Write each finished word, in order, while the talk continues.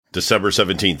December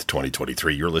 17th,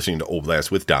 2023. You're listening to Oblast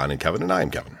with Don and Kevin, and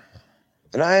I'm Kevin.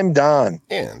 And I'm Don.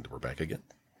 And we're back again.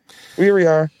 Here we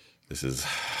are. This is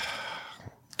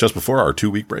just before our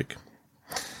 2-week break.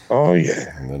 Oh,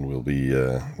 yeah. And then we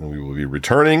will be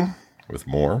returning with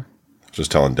more.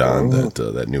 Just telling Don that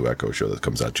that new Echo show that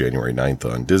comes out January 9th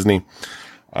on Disney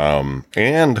and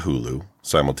Hulu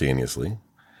simultaneously.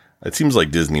 It seems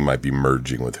like Disney might be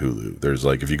merging with Hulu. There's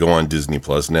like, if you go on Disney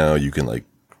Plus now, you can like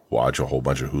watch a whole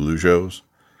bunch of Hulu shows.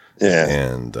 Yeah.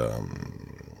 And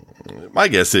my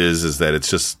guess is that it's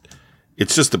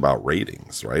just about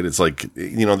ratings, right? It's like,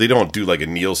 you know, they don't do like a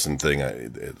Nielsen thing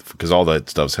because all that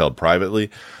stuff's held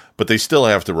privately, but they still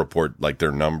have to report like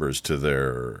their numbers to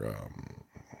their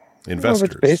investors.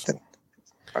 It's based on,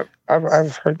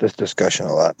 I've heard this discussion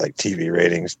a lot, like TV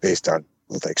ratings based on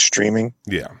with like streaming.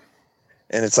 Yeah.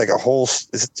 And it's like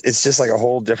it's just like a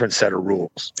whole different set of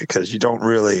rules because you don't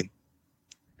really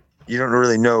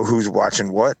know who's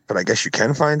watching what, but I guess you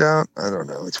can find out. I don't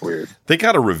know. It's weird. They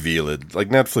got to reveal it. Like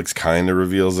Netflix kind of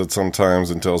reveals it sometimes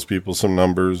and tells people some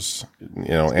numbers.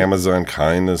 You know, Amazon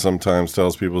kind of sometimes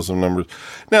tells people some numbers.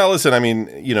 Now, listen, I mean,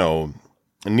 you know,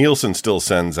 Nielsen still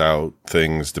sends out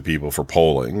things to people for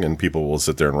polling, and people will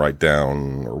sit there and write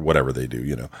down or whatever they do,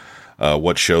 you know,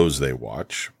 what shows they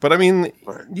watch. But I mean,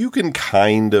 you can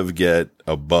kind of get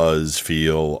a buzz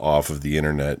feel off of the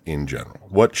internet in general.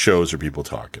 What shows are people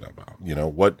talking about? You know,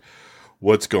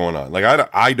 what's going on? Like,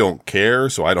 I don't care.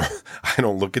 So I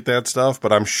don't look at that stuff,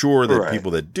 but I'm sure that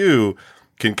people that do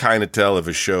can kind of tell if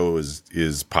a show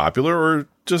is popular or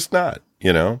just not,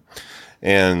 you know?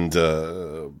 And,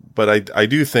 but I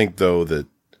do think though that,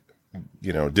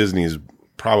 you know, Disney's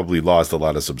probably lost a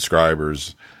lot of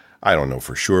subscribers. I don't know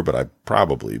for sure, but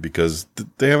because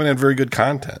they haven't had very good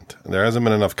content. There hasn't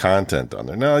been enough content on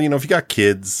there. Now, you know, if you got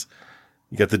kids,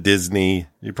 you got the Disney,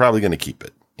 you're probably going to keep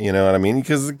it. You know what I mean?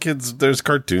 Because the kids, there's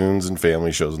cartoons and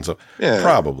family shows and stuff. Yeah.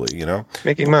 Probably, you know.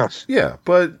 Mickey Mouse. Yeah.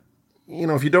 But, you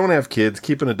know, if you don't have kids,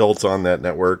 keeping adults on that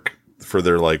network for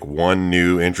their like one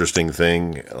new interesting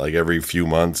thing, like every few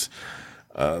months,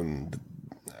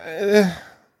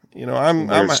 you know, I'm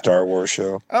a Star Wars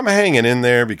show. I'm hanging in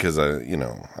there because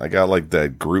I got like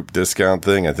that group discount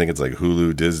thing. I think it's like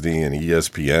Hulu, Disney, and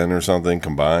ESPN or something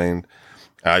combined.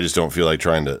 I just don't feel like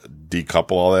trying to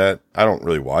decouple all that. I don't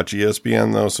really watch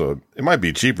ESPN though, so it might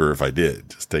be cheaper if I did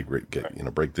just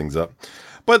break things up.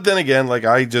 But then again, like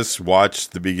I just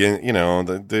watched the beginning, you know,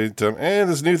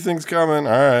 this new thing's coming.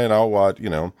 All right, I'll watch, you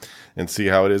know, and see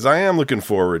how it is. I am looking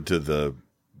forward to the,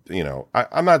 you know,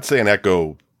 I'm not saying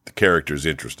Echo. The character is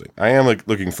interesting. I am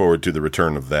looking forward to the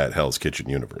return of that Hell's Kitchen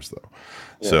universe, though.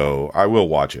 Yeah. So I will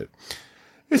watch it.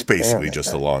 It's basically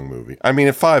just a long movie. I mean,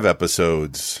 at 5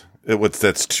 episodes,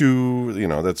 that's 2, you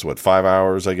know, that's what, 5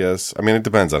 hours, I guess. I mean, it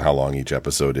depends on how long each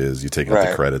episode is. You take out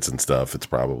the credits and stuff. It's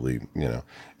probably, you know,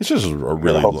 it's just a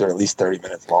really. I hope they're at least 30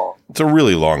 minutes long. It's a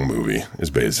really long movie, is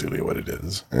basically what it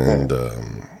is, and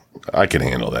I can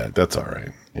handle that. That's all right.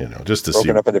 You know, just to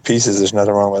broken up into pieces. There's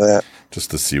nothing wrong with that.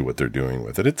 Just to see what they're doing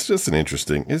with it. It's just an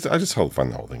interesting. I just find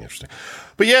the whole thing interesting.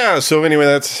 But yeah, so anyway,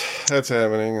 that's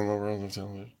happening in the world of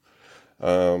television.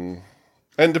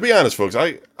 And to be honest, folks,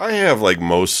 I have like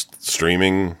most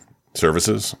streaming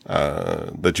services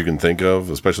that you can think of,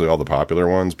 especially all the popular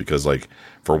ones, because like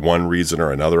for one reason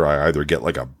or another, I either get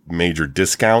like a major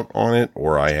discount on it,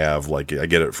 or I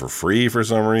get it for free for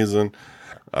some reason.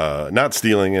 Not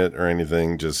stealing it or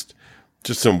anything, just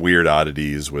some weird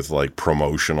oddities with like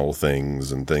promotional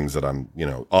things and things that I'm, you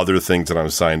know, other things that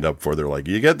I'm signed up for. They're like,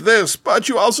 you get this, but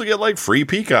you also get like free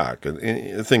Peacock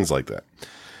and things like that.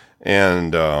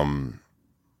 And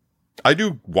I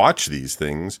do watch these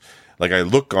things. Like I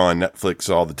look on Netflix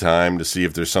all the time to see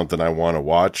if there's something I want to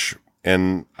watch.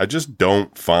 And I just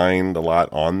don't find a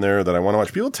lot on there that I want to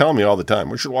watch. People tell me all the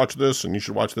time, we should watch this and you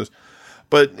should watch this.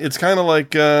 But it's kind of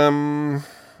like,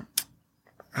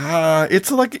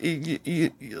 it's like,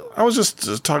 I was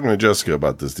just talking to Jessica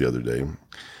about this the other day,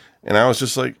 and I was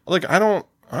just like, I don't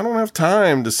have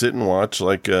time to sit and watch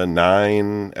like a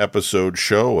 9-episode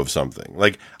show of something.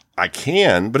 Like I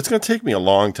can, but it's going to take me a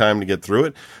long time to get through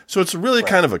it. So it's really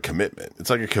kind of a commitment. It's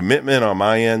like a commitment on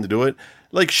my end to do it.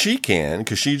 Like she can,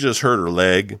 because she just hurt her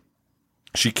leg.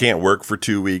 She can't work for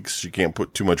 2 weeks. She can't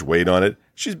put too much weight on it.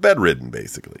 She's bedridden,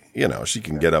 basically. You know, she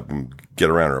can get up and get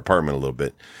around her apartment a little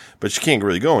bit, but she can't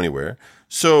really go anywhere.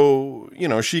 So, you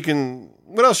know, she can,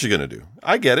 what else is she going to do?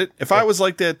 I get it. If I was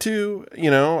like that too,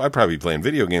 you know, I'd probably be playing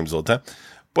video games all the time.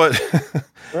 But,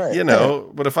 you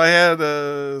know, but if I had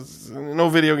no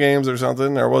video games or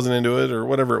something, or wasn't into it or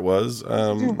whatever it was.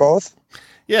 Do both.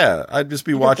 Yeah, I'd just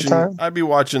be watching, I'd be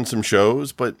watching some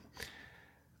shows, but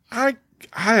I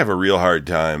I have a real hard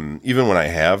time, even when I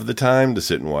have the time, to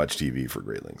sit and watch TV for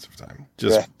great lengths of time.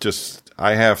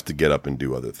 I have to get up and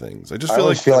do other things. I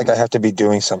feel like I have to be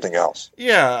doing something else.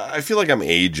 Yeah, I feel like I'm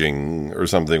aging or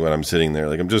something when I'm sitting there.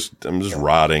 Like I'm just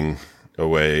rotting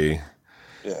away.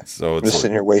 Yeah. So I'm just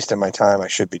sitting here wasting my time. I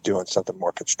should be doing something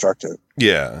more constructive.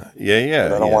 Yeah.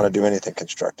 But I don't want to do anything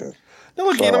constructive. Now,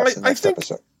 look,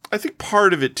 I think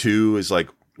part of it too is like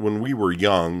when we were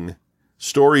young,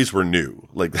 stories were new.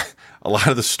 Like a lot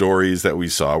of the stories that we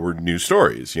saw were new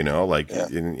stories, and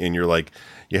you're like,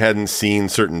 you hadn't seen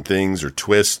certain things or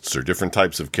twists or different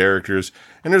types of characters.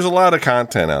 And there's a lot of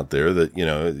content out there that,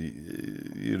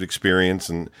 you'd experience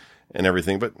and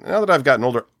everything. But now that I've gotten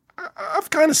older, I've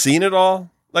kind of seen it all.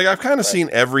 Like I've kind of seen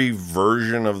every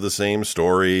version of the same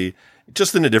story,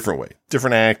 just in a different way.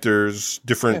 Different actors,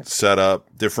 different setup,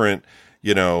 different,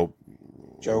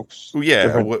 jokes.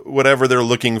 Yeah, whatever they're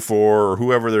looking for, or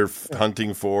whoever they're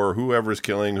hunting for, or whoever's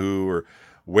killing who, or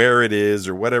where it is,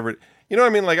 or whatever. You know what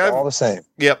I mean? Like all the same.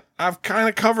 Yep, I've kind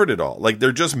of covered it all. Like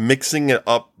they're just mixing it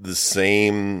up the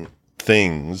same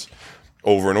things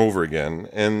over and over again,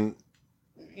 and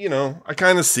I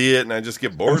kind of see it, and I just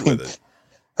get bored with it.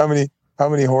 How many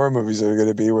horror movies are there going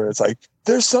to be where it's like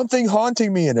there's something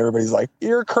haunting me, and everybody's like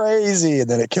you're crazy, and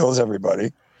then it kills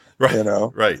everybody. Right.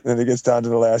 Right. Then it gets down to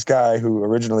the last guy who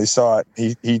originally saw it.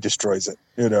 He destroys it.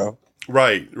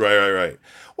 Right.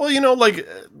 Well, like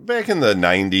back in the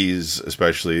 90s,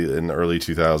 especially in the early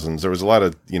 2000s, there was a lot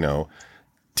of,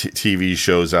 TV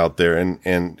shows out there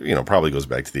and probably goes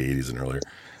back to the 80s and earlier,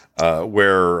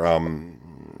 where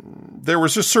there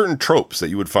was just certain tropes that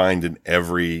you would find in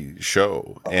every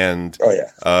show. And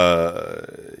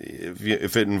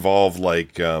if it involved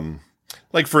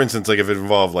like for instance, like if it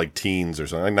involved like teens or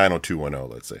something, like 90210,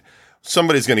 let's say,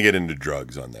 somebody's going to get into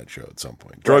drugs on that show at some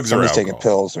point. Drugs or alcohol. Taking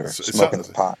pills or smoking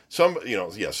pot.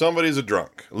 Somebody's a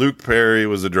drunk. Luke Perry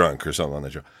was a drunk or something on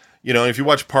that show. If you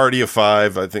watch Party of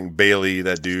Five, I think Bailey,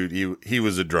 that dude, he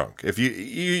was a drunk. If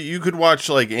you could watch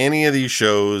like any of these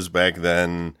shows back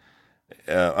then,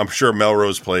 I'm sure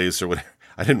Melrose Place or whatever.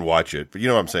 I didn't watch it, but you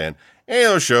know what I'm saying. Any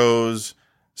of those shows,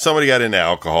 somebody got into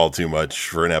alcohol too much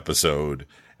for an episode.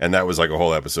 And that was like a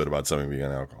whole episode about something being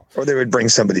on alcohol. Or they would bring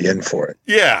somebody in for it.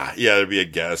 Yeah. There'd be a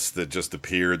guest that just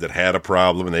appeared that had a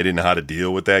problem and they didn't know how to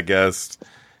deal with that guest.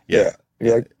 Yeah.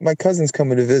 Like, my cousin's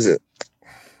coming to visit.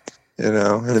 And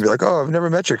they'd be like, oh, I've never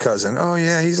met your cousin. Oh,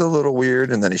 yeah, he's a little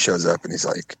weird. And then he shows up and he's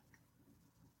like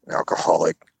an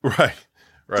alcoholic. Right.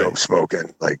 Dope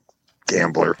smoking, like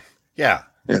gambler. Yeah.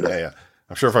 Yeah.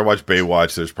 I'm sure if I watch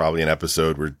Baywatch, there's probably an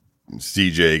episode where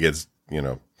CJ gets,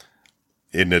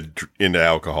 into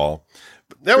alcohol.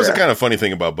 But that was the kind of funny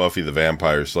thing about Buffy the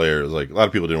Vampire Slayer. It was like a lot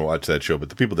of people didn't watch that show, but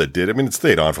the people that did, it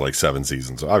stayed on for like 7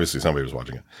 seasons. So obviously somebody was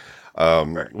watching it.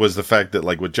 Was the fact that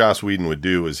like what Joss Whedon would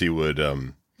do is he would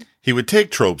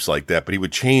take tropes like that, but he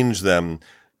would change them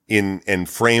and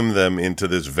frame them into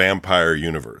this vampire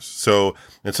universe. So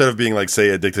instead of being like, say,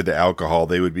 addicted to alcohol,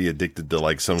 they would be addicted to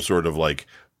like some sort of like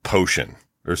potion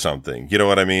or something. You know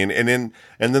what I mean? And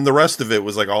then the rest of it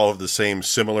was like all of the same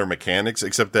similar mechanics,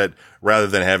 except that rather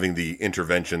than having the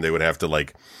intervention, they would have to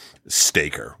like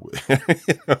stake her.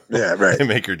 Yeah, right. And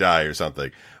make her die or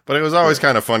something. But it was always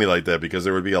kind of funny like that because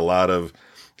there would be a lot of,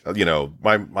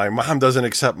 my mom doesn't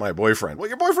accept my boyfriend. Well,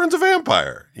 your boyfriend's a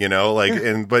vampire,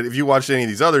 but if you watched any of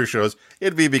these other shows,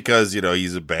 it'd be because,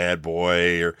 he's a bad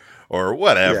boy or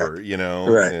whatever,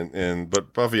 Right.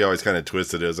 But Buffy always kind of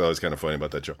twisted it. It was always kind of funny about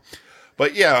that show.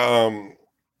 But yeah,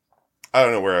 I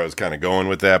don't know where I was kind of going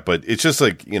with that, but it's just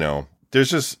like,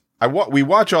 there's just, we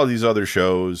watch all these other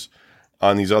shows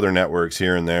on these other networks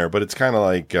here and there, but it's kind of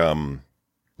like,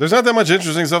 there's not that much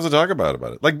interesting stuff to talk about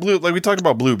it. Like we talked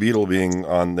about Blue Beetle being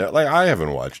on there. Like I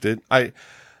haven't watched it. I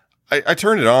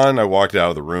turned it on. I walked out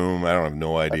of the room. I don't have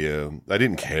no idea. I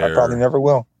didn't care. I probably never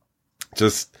will.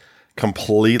 Just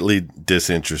completely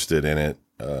disinterested in it.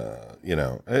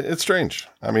 It's strange.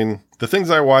 I mean, the things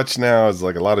I watch now is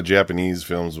like a lot of Japanese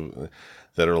films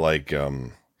that are like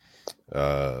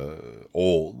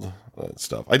old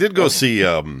stuff. I did go see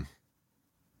The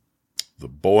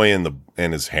Boy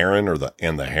and His Heron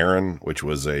the Heron, which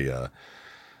was a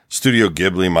Studio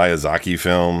Ghibli Miyazaki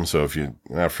film. So if you're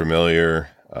not familiar,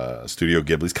 Studio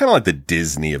Ghibli is kind of like the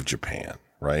Disney of Japan,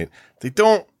 right? It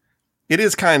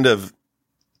is kind of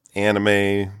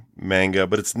anime manga,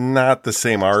 but it's not the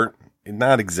same art.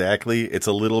 Not exactly. It's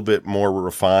a little bit more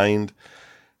refined,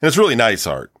 and it's really nice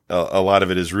art. A lot of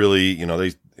it is really,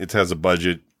 it has a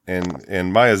budget, and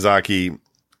Miyazaki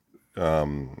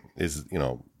is,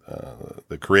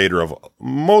 the creator of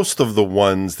most of the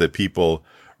ones that people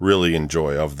really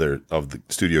enjoy of the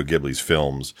Studio Ghibli's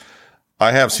films.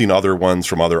 I have seen other ones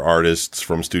from other artists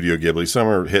from Studio Ghibli. Some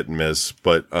are hit and miss,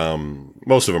 but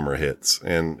most of them are hits.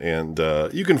 And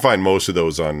you can find most of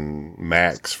those on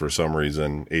Max for some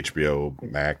reason, HBO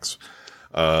Max,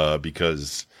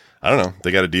 because I don't know, they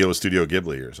got a deal with Studio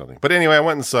Ghibli or something. But anyway, I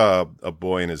went and saw A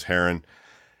Boy and His Heron,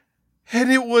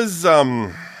 and it was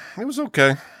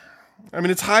okay. I mean,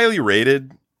 it's highly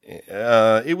rated.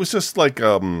 It was just like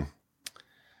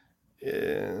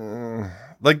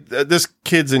this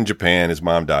kid's in Japan. His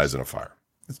mom dies in a fire.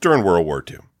 It's during World War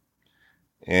II,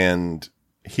 and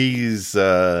he's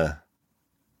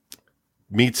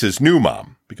meets his new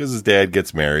mom because his dad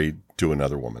gets married to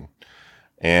another woman,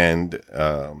 and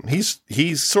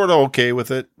he's sort of okay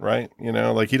with it, right? You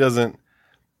know, like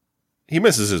he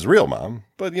misses his real mom,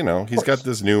 but you know, he's got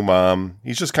this new mom.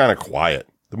 He's just kind of quiet.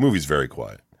 The movie's very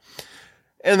quiet.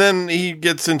 And then he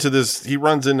runs into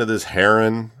this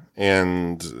heron,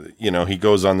 and, you know, he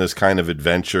goes on this kind of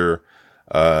adventure,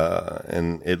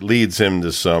 and it leads him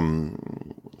to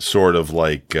some sort of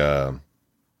like, kind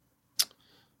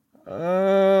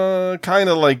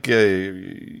of like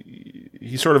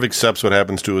he sort of accepts what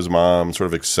happens to his mom, sort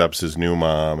of accepts his new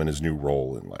mom and his new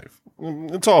role in life.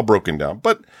 It's all broken down.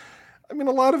 But, I mean,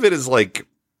 a lot of it is like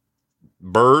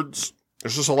birds.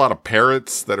 There's just a lot of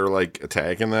parrots that are like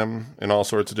attacking them in all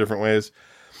sorts of different ways.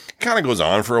 It kind of goes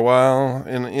on for a while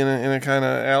in a kind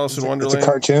of Alice in Wonderland. It's a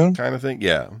cartoon kind of thing.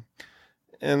 Yeah.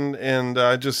 And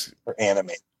I just or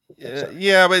animated.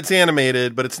 Yeah, but it's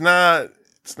animated, but it's not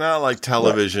like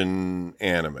television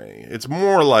anime. It's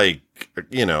more like,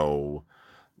 you know,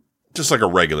 just like a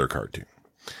regular cartoon.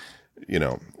 You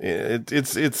know, it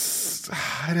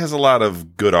has a lot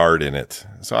of good art in it.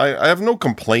 So I have no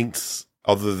complaints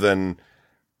other than,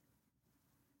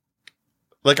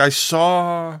 like, I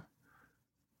saw,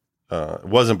 it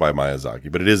wasn't by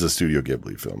Miyazaki, but it is a Studio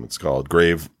Ghibli film. It's called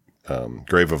Grave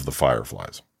of the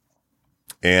Fireflies.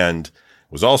 And it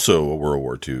was also a World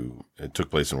War II. It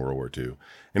took place in World War II.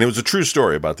 And it was a true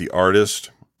story about the artist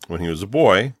when he was a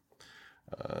boy.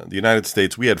 The United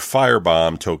States, we had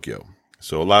firebombed Tokyo.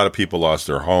 So a lot of people lost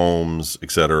their homes,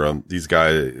 etc.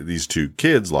 These two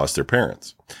kids lost their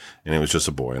parents. And it was just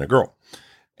a boy and a girl.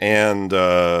 And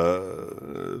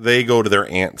they go to their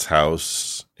aunt's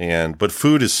house, but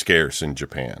food is scarce in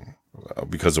Japan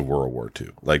because of World War II.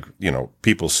 Like, you know,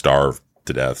 people starve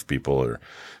to death. People are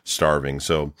starving.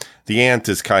 So the aunt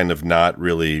is kind of not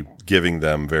really giving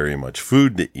them very much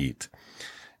food to eat.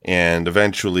 And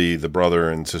eventually the brother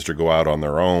and sister go out on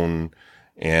their own.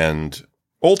 And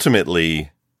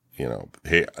ultimately, you know,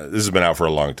 hey, this has been out for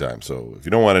a long time. So if you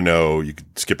don't want to know, you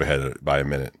could skip ahead by a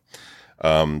minute.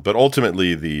 But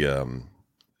ultimately,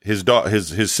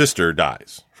 his sister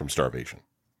dies from starvation,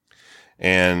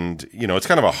 and you know, it's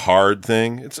kind of a hard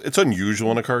thing. It's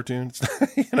unusual in a cartoon,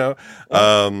 you know,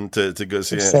 to go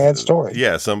see a sad story.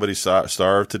 Yeah, somebody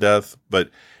starved to death,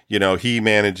 but you know, he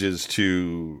manages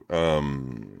to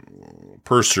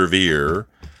persevere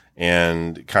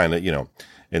and kind of, you know,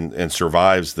 and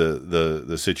survives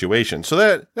the situation. So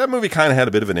that movie kind of had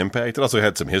a bit of an impact. It also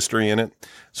had some history in it.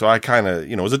 So I kind of,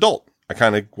 you know, as an adult, I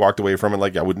kind of walked away from it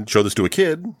like I wouldn't show this to a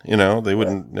kid. You know, they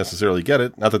wouldn't necessarily get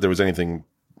it. Not that there was anything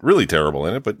really terrible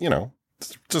in it, but, you know,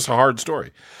 it's just a hard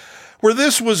story. Where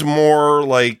this was more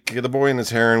like The Boy and His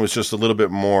Heron was just a little bit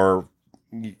more,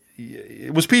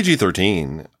 it was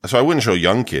PG-13, so I wouldn't show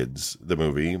young kids the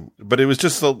movie, but it was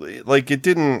just like, it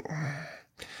didn't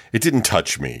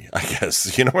touch me, I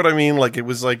guess. You know what I mean? Like, it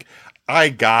was like, I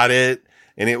got it.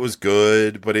 And it was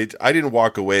good, but I didn't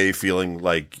walk away feeling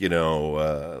like, you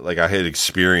know, like I had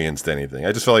experienced anything.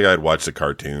 I just felt like I had watched a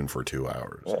cartoon for 2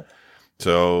 hours. Yeah.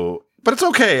 So, but it's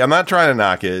okay. I'm not trying to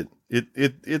knock it.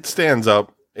 It stands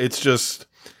up. It's just,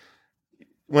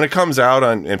 when it comes out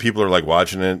and people are like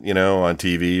watching it, you know, on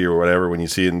TV or whatever, when you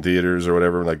see it in theaters or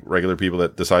whatever, like regular people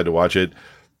that decide to watch it,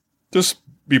 just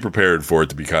be prepared for it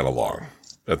to be kind of long.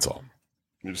 That's all.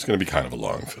 It's just going to be kind of a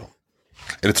long film.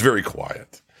 And it's very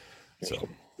quiet. So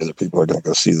other people are going to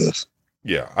go see this.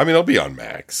 Yeah, I mean, it'll be on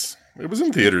Max. It was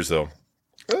in theaters though.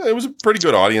 It was a pretty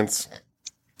good audience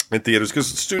in theaters because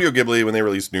Studio Ghibli, when they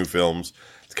release new films,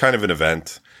 it's kind of an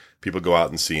event. People go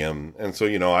out and see them, and so,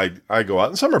 you know, I go out,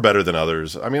 and some are better than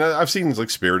others. I mean, I've seen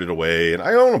like Spirited Away, and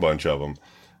I own a bunch of them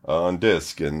on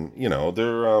disc, and you know,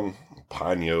 they're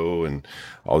Ponyo and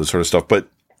all this sort of stuff. But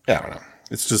yeah, I don't know.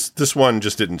 It's just, this one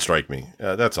just didn't strike me.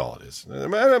 That's all it is.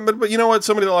 But you know what?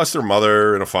 Somebody that lost their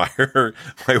mother in a fire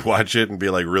might watch it and be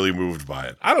like really moved by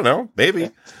it. I don't know. Maybe.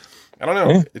 I don't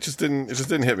know. Yeah. It just didn't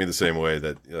hit me the same way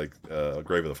that like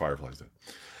Grave of the Fireflies did.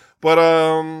 But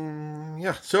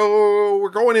yeah. So we're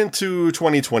going into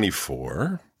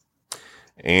 2024,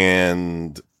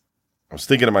 and I was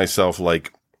thinking to myself,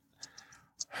 like,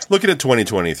 looking at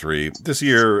 2023, this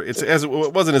year, it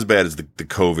wasn't as bad as the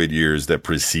COVID years that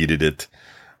preceded it.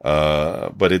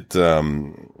 But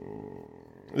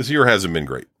this year hasn't been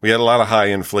great. We had a lot of high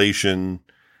inflation.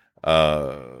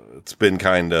 It's been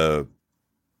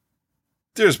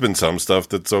there's been some stuff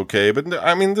that's okay, but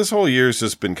I mean, this whole year's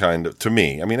just been to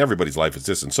me, I mean, everybody's life is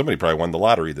different. Somebody probably won the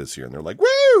lottery this year and they're like,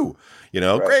 woo,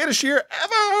 right. Greatest year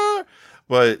ever.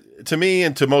 But to me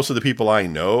and to most of the people I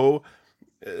know,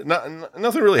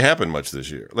 nothing really happened much this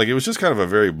year. Like, it was just kind of a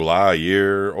very blah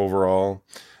year overall.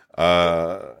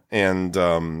 So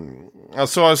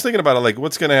I was thinking about it, like,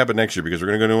 what's going to happen next year? Because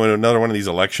we're going to go to another one of these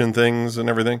election things and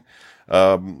everything.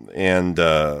 I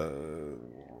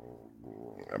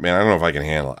mean, I don't know if I can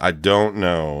handle it. I don't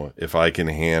know if I can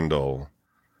handle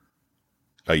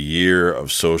a year of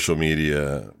social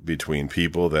media between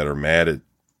people that are mad at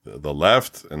the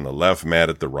left and the left mad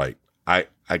at the right. I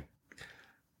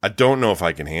don't know if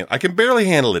I can handle. I can barely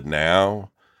handle it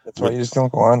now. That's why you just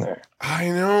don't go on there. I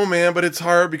know, man, but it's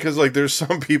hard because, like, there's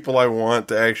some people I want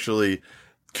to actually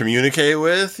communicate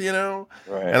with, right.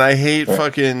 And I hate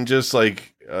fucking just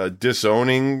like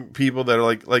disowning people that are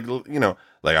like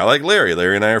I like Larry.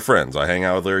 Larry and I are friends. I hang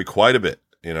out with Larry quite a bit.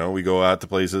 We go out to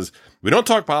places. We don't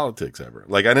talk politics ever.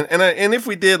 Like, and if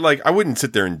we did, like, I wouldn't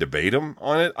sit there and debate him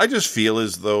on it. I just feel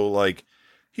as though, like,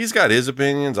 he's got his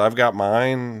opinions, I've got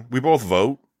mine. We both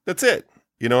vote. That's it.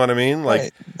 You know what I mean? Like,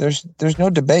 right. There's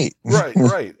no debate.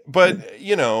 Right. But,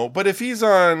 but if he's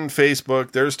on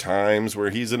Facebook, there's times where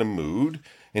he's in a mood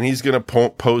and he's going to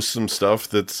post some stuff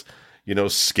that's,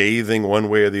 scathing one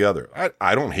way or the other.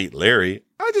 I don't hate Larry.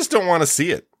 I just don't want to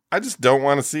see it. I don't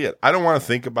want to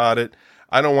think about it.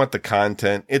 I don't want the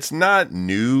content. It's not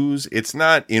news. It's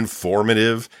not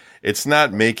informative. It's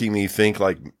not making me think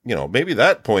like, maybe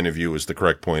that point of view is the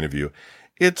correct point of view.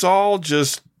 It's all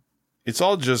just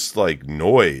like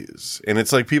noise. And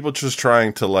it's like people just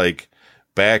trying to like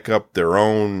back up their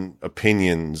own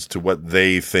opinions to what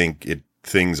they think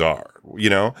things are,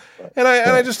 and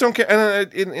I just don't care.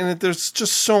 And there's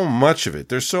just so much of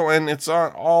it. And it's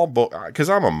on all because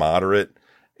I'm a moderate.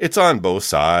 It's on both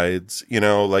sides,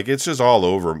 like it's just all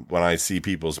over when I see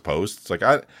people's posts. Like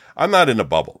I'm not in a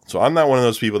bubble. So I'm not one of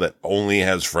those people that only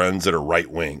has friends that are right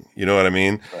wing. You know what I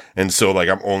mean? Right. And so like,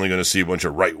 I'm only going to see a bunch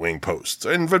of right wing posts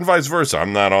and vice versa.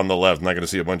 I'm not on the left. I'm not going to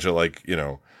see a bunch of like,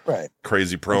 right.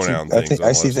 crazy pronoun things.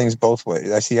 I see things both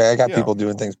ways. I got people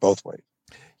doing things both ways.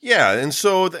 Yeah. And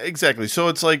so exactly. So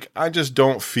it's like, I just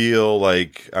don't feel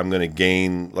like I'm going to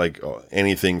gain like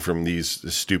anything from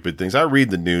these stupid things. I read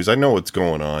the news. I know what's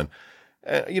going on.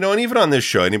 And even on this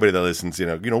show, anybody that listens,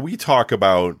 we talk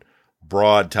about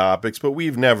broad topics, but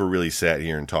we've never really sat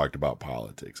here and talked about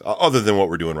politics other than what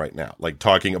we're doing right now, like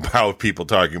talking about people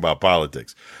talking about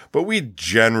politics. But we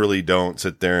generally don't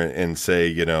sit there and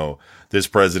say, this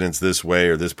president's this way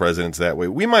or this president's that way.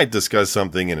 We might discuss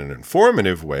something in an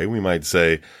informative way. We might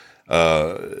say,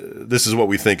 this is what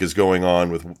we think is going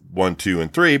on with 1, 2,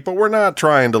 and 3, but we're not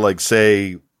trying to like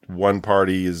say one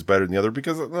party is better than the other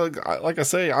because like I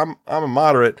say, I'm a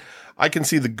moderate. I can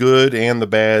see the good and the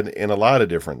bad in a lot of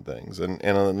different things and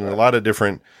in a lot of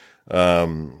different,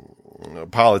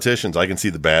 politicians. I can see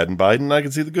the bad in Biden and I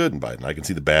can see the good in Biden. I can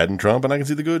see the bad in Trump and I can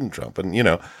see the good in Trump and,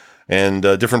 and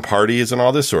different parties and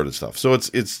all this sort of stuff. So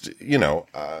it's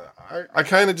I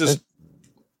kind of just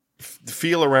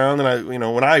feel around and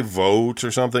when I vote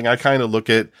or something, I kind of look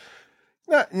at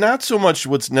not so much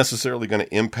what's necessarily going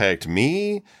to impact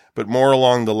me, but more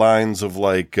along the lines of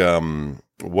like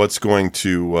what's going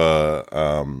to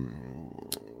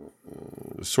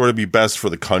sort of be best for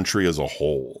the country as a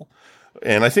whole.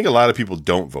 And I think a lot of people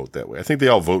don't vote that way. I think they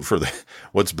all vote for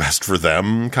what's best for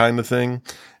them kind of thing.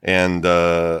 And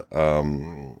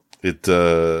it's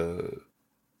go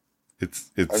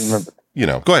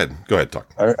ahead, talk.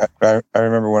 I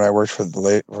remember when I worked for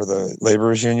the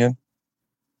laborers union,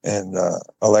 and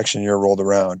election year rolled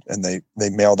around, and they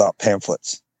mailed out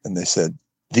pamphlets, and they said,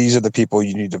 "These are the people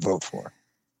you need to vote for."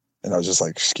 And I was just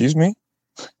like, "Excuse me?"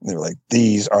 And they were like,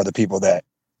 "These are the people that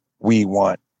we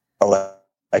want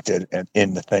elected and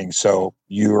in the thing. So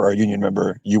you are a union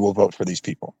member, you will vote for these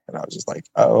people." And I was just like,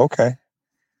 "Oh, okay."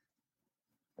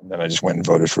 And then I just went and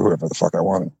voted for whoever the fuck I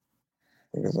wanted.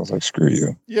 Because I was like, screw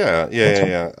you. Yeah.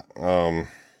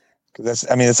 Because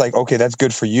it's like, okay, that's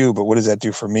good for you, but what does that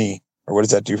do for me? Or what does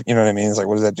that do? You know what I mean? It's like,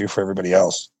 what does that do for everybody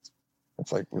else?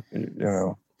 It's like,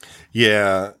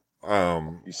 Yeah. I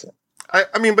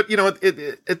mean, but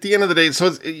at the end of the day, so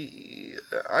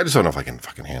I just don't know if I can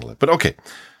fucking handle it. But okay,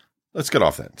 let's get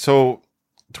off that. So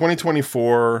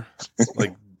 2024,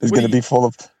 like it's going to be full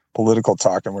of political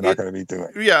talk, and we're not going to be doing.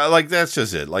 Yeah, like that's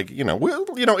just it. Like,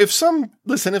 if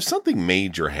something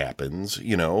major happens,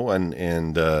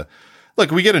 and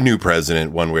look, we get a new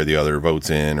president one way or the other, votes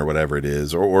in or whatever it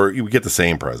is, or we get the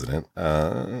same president,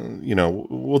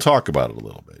 we'll talk about it a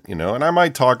little bit, and I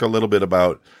might talk a little bit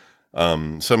about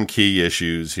some key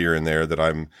issues here and there that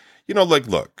I'm,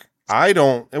 look, I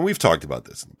don't, and we've talked about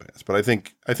this in the past, but I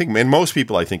think, and most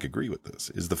people I think agree with this,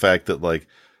 is the fact that like,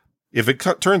 if it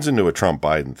turns into a Trump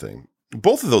Biden thing,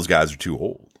 both of those guys are too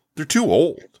old. They're too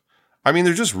old. I mean,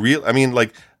 they're just real. I mean,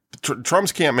 like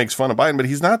Trump's camp makes fun of Biden, but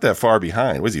he's not that far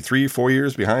behind. Was he 3-4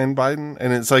 years behind Biden?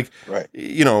 And it's like, right.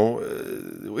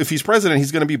 If he's president,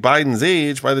 he's going to be Biden's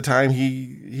age by the time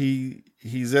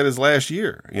he's at his last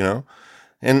year,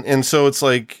 and so it's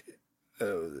like,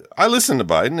 I listen to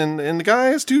Biden and the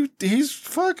guy he's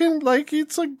fucking like,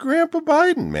 it's like Grandpa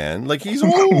Biden, man. Like he's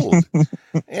old.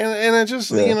 and it just,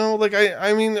 like,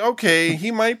 I mean, okay, he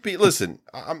might be, listen,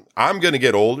 I'm going to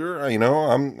get older.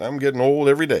 I'm getting old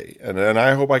every day. And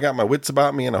I hope I got my wits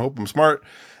about me, and I hope I'm smart,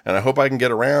 and I hope I can get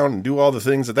around and do all the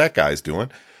things that guy's doing.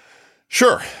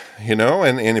 Sure.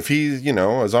 And if he,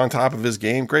 is on top of his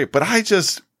game, great. But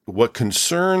what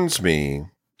concerns me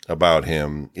about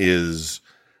him is,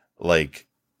 like,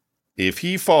 if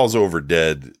he falls over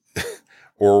dead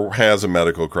or has a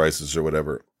medical crisis or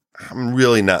whatever, I'm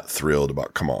really not thrilled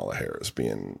about Kamala Harris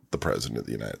being the president of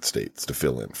the United States to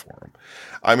fill in for him.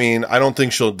 I mean, I don't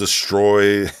think she'll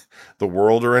destroy the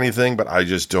world or anything, but I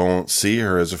just don't see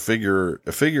her as a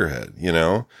figurehead.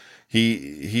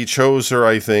 He chose her,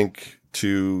 I think,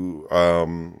 to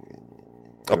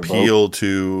appeal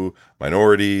to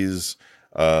minorities.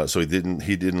 So he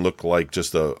didn't look like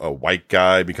just a white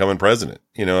guy becoming president.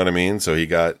 You know what I mean? So he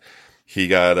got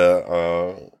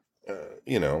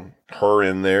her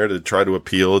in there to try to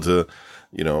appeal to,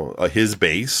 his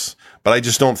base. But I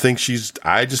just don't think she's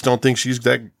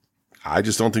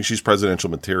presidential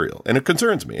material. And it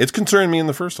concerns me. It's concerned me in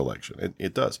the first election.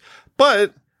 It does.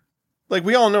 But like,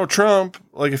 we all know Trump,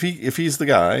 like if he's the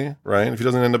guy, right? If he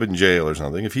doesn't end up in jail or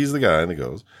something, if he's the guy that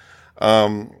goes,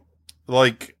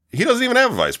 he doesn't even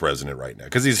have a vice president right now,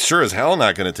 because he's sure as hell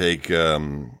not going to take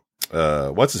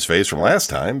what's his face from last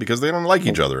time, because they don't like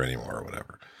each other anymore or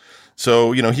whatever.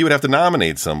 So he would have to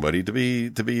nominate somebody to be,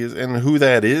 and who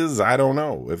that is, I don't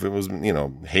know. If it was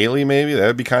Haley, maybe that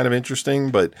would be kind of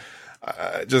interesting. But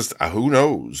who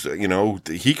knows?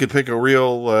 He could pick a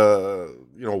real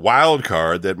wild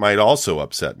card that might also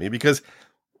upset me, because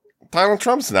Donald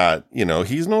Trump's not,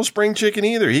 he's no spring chicken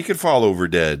either. He could fall over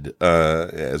dead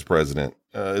as president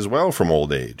as well from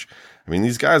old age. I mean,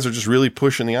 these guys are just really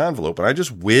pushing the envelope, and I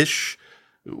just wish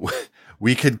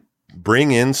we could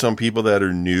bring in some people that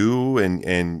are new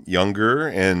and younger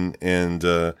and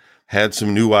had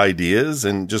some new ideas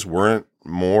and just weren't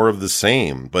more of the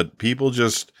same. But people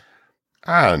just,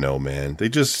 I don't know, man. They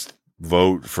just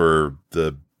vote for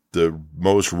the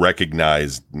most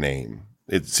recognized name.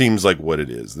 It seems like what it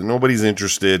is. Nobody's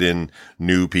interested in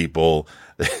new people.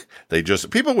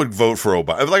 People would vote for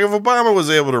Obama. Like, if Obama was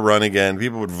able to run again,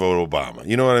 people would vote Obama.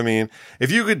 You know what I mean?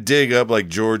 If you could dig up like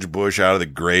George Bush out of the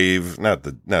grave, not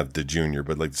the junior,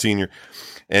 but like the senior,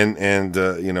 and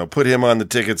put him on the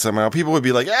ticket somehow, people would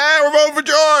be like, we're voting for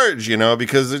George,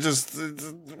 because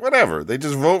it's whatever. They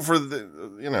just vote for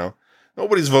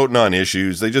nobody's voting on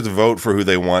issues. They just vote for who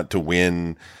they want to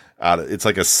win. It's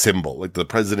like a symbol. Like, the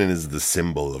president is the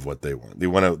symbol of what they want. They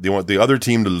want the other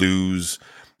team to lose,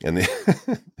 and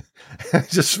I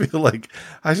just feel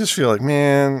like,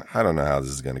 man, I don't know how this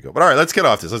is going to go. But all right, let's get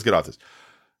off this.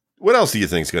 What else do you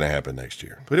think is going to happen next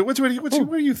year? What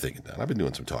are you thinking, Don? I've been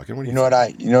doing some talking. What do you know what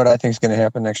I think is going to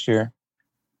happen next year?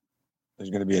 There's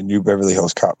going to be a new Beverly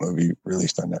Hills Cop movie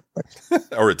released on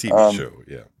Netflix, or a TV show.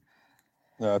 Yeah,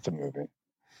 no, it's a movie.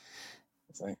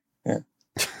 Yeah.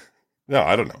 No,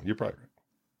 I don't know. You're probably right.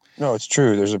 No, it's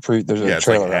true. There's a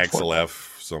trailer. Like Axel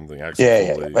F. something. Yeah.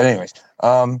 But anyways,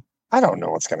 I don't know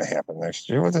what's going to happen next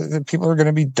year. The people are going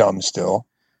to be dumb still.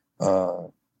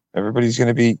 Everybody's going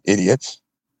to be idiots,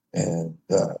 and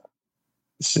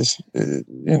it's just I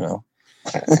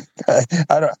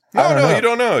don't. No, you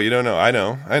don't know. You don't know. I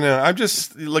know. I'm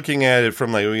just looking at it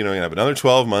from like, you have another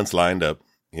 12 months lined up.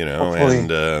 Hopefully,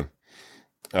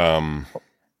 and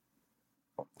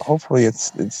hopefully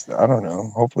it's I don't know.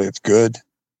 Hopefully it's good.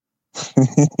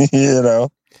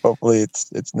 Hopefully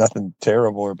it's nothing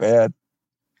terrible or bad.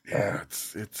 Yeah,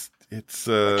 it's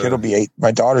my kid'll be 8.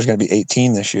 My daughter's going to be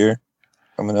 18 this year,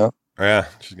 coming up. Yeah,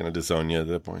 she's going to disown you at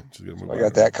that point. She's going to move. I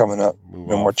got that coming up.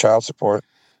 No more child support.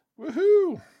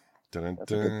 Woohoo!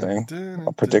 That's a good thing.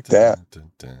 I'll predict that.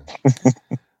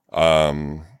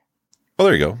 Well,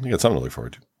 there you go. You got something to look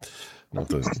forward to. You have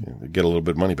to get a little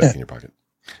bit of money back in your pocket.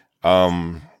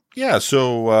 Yeah.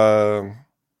 So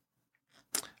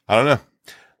I don't know.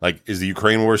 Like, is the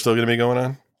Ukraine war still going to be going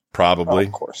on? Probably.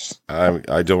 Of course.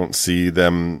 I don't see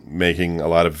them making a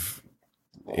lot of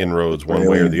inroads one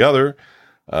way or the other,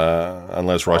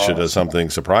 unless Russia does something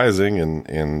surprising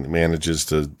and manages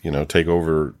to, take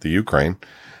over the Ukraine,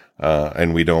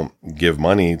 and we don't give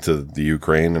money to the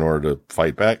Ukraine in order to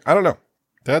fight back. I don't know.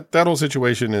 That whole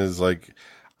situation is like,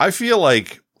 I feel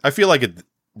like it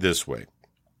this way.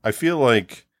 I feel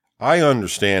like I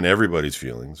understand everybody's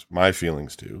feelings, my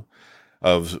feelings too,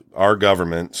 of our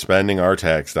government spending our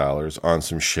tax dollars on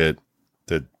some shit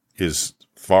that is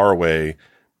far away,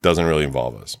 doesn't really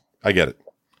involve us. I get it.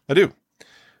 I do.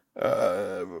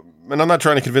 And I'm not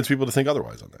trying to convince people to think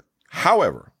otherwise on that.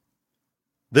 However,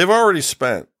 they've already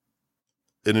spent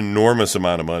an enormous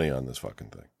amount of money on this fucking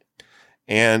thing.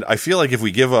 And I feel like if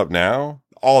we give up now,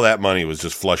 all that money was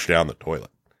just flushed down the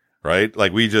toilet, right?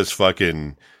 Like we just fucked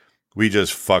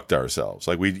ourselves.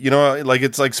 Like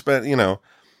it's like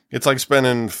it's like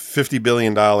spending $50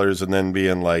 billion and then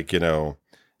being like,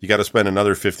 you got to spend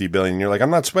another $50 billion. You're like, I'm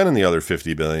not spending the other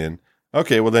 $50 billion.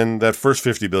 Okay, well then that first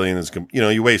 $50 billion is,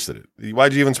 you wasted it.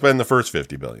 Why'd you even spend the first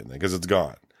 $50 billion then? Because it's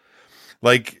gone.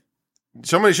 Like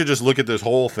somebody should just look at this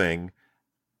whole thing,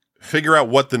 figure out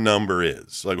what the number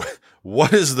is. Like,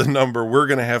 what is the number we're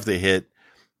going to have to hit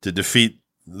to defeat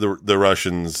the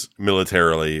Russians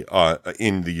militarily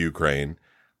in the Ukraine?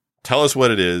 Tell us what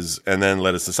it is, and then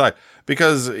let us decide.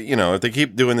 Because, if they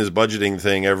keep doing this budgeting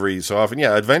thing every so often,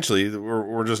 yeah, eventually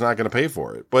we're just not going to pay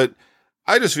for it. But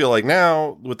I just feel like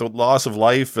now, with the loss of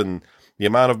life and the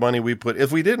amount of money we put,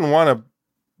 if we didn't want to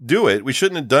do it, we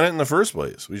shouldn't have done it in the first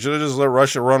place. We should have just let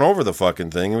Russia run over the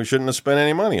fucking thing, and we shouldn't have spent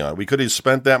any money on it. We could have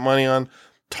spent that money on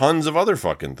tons of other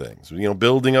fucking things,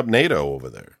 building up NATO over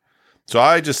there. So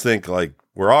I just think, like,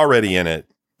 we're already in it.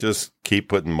 Just keep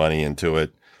putting money into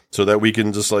it so that we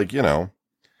can just, like, I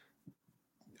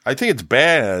think it's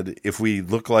bad if we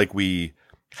look like we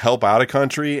help out a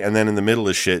country and then in the middle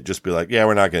of shit just be like, yeah,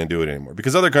 we're not going to do it anymore.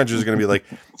 Because other countries are going to be like,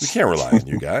 we can't rely on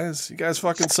you guys. You guys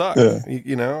fucking suck. Yeah.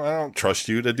 I don't trust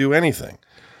you to do anything.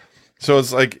 So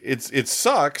it's like, it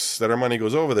sucks that our money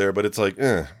goes over there, but it's like,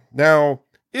 Now,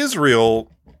 Israel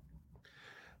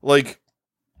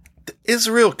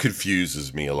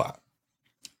confuses me a lot.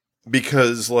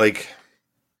 Because, like,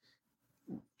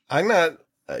 I'm not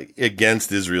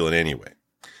against Israel in any way.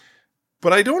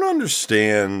 But I don't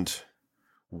understand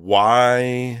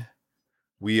why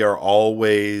we are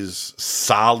always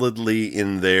solidly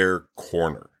in their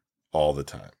corner all the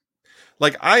time.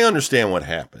 Like, I understand what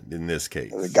happened in this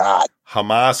case. God.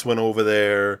 Hamas went over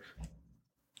there,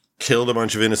 killed a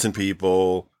bunch of innocent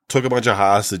people, took a bunch of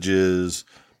hostages,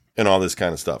 and all this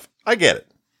kind of stuff. I get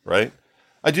it, right?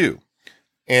 I do.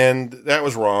 And that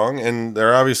was wrong. And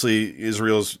they're obviously,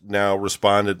 Israel's now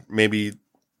responded maybe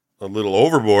a little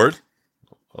overboard,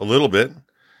 a little bit,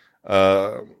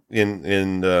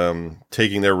 in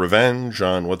taking their revenge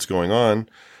on what's going on.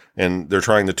 And they're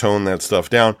trying to tone that stuff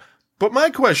down. But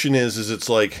my question is it's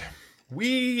like,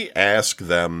 we ask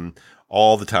them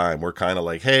all the time. We're kind of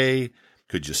like, hey,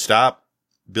 could you stop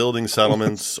building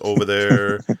settlements over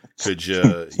there? Could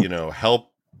you,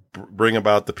 help bring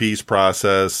about the peace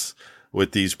process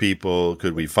with these people?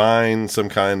 Could we find some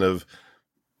kind of,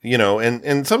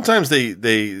 and sometimes they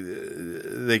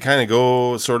kind of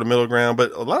go sort of middle ground,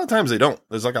 but a lot of times they don't.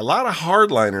 There's like a lot of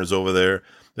hardliners over there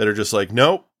that are just like,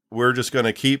 nope, we're just going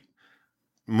to keep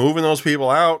moving those people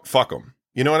out. Fuck them.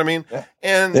 You know what I mean? Yeah.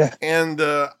 And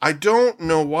I don't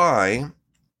know why,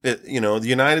 the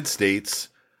United States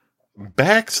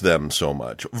backs them so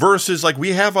much versus like we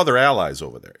have other allies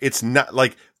over there. It's not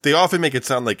like they often make it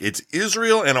sound like it's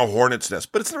Israel and a hornet's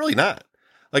nest, but it's really not.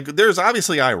 Like there's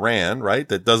obviously Iran, right,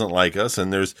 that doesn't like us,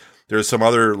 and there's some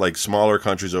other like smaller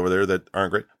countries over there that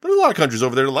aren't great, but there's a lot of countries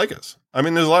over there that like us. I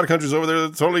mean, there's a lot of countries over there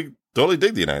that totally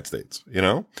dig the United States,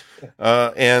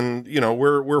 and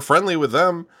we're friendly with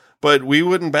them, but we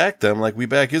wouldn't back them like we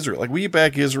back Israel. Like we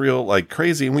back Israel like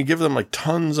crazy, and we give them like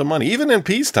tons of money, even in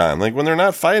peacetime. Like when they're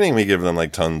not fighting, we give them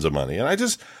like tons of money, and I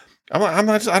don't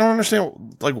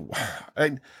understand. Like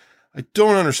I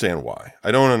don't understand why.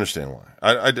 I don't understand why.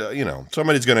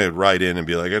 Somebody's going to write in and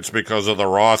be like, it's because of the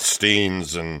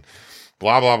Rothsteins and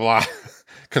blah, blah, blah,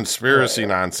 conspiracy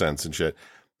nonsense and shit.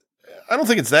 I don't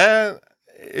think it's that.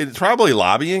 It's probably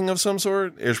lobbying of some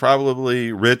sort. It's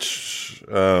probably rich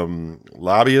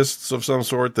lobbyists of some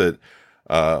sort that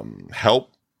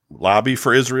help lobby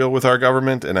for Israel with our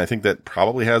government. And I think that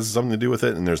probably has something to do with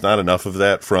it. And there's not enough of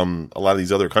that from a lot of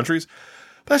these other countries.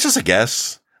 But that's just a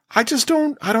guess. I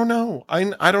don't know. I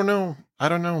don't know.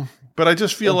 But I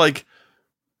just feel like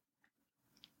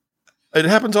It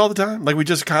happens all the time. Like we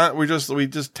just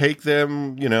take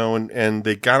them, and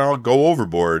they kind of go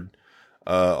overboard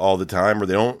all the time, or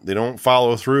they don't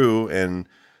follow through, and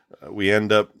we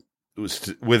end up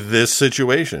with this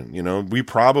situation. We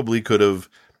probably could have.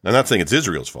 I'm not saying it's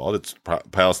Israel's fault; it's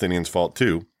Palestinians' fault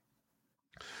too.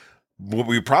 But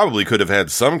we probably could have had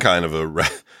some kind of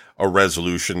a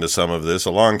resolution to some of this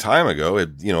a long time ago.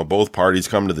 Both parties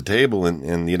come to the table,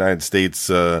 and the United States,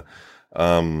 cut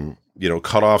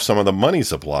off some of the money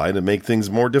supply to make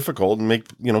things more difficult and make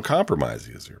compromise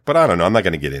easier. But I don't know. I'm not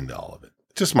going to get into all of it.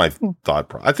 Just my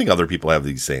thought. I think other people have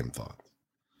these same thoughts.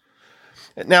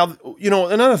 Now,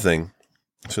 another thing,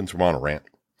 since we're on a rant,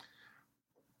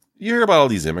 you hear about all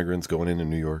these immigrants going into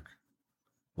New York,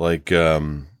 like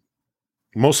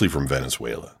mostly from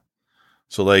Venezuela.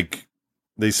 So, like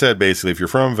they said, basically, if you're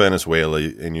from Venezuela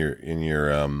and you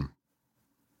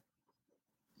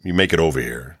make it over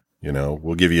here,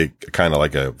 we'll give you kind of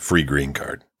like a free green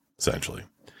card, essentially.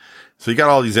 So you got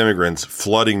all these immigrants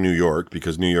flooding New York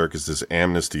because New York is this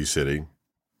amnesty city.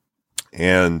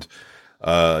 And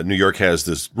New York has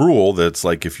this rule that's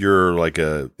like if you're like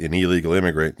an illegal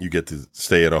immigrant, you get to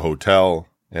stay at a hotel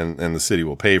and the city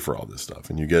will pay for all this stuff.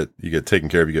 And you get taken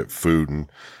care of, you get food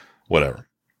and whatever.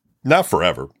 Not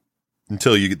forever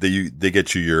until they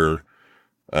get you your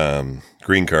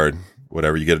green card,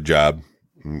 whatever, you get a job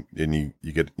and you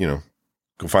get,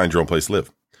 go find your own place to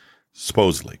live,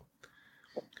 supposedly.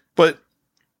 But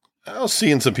I was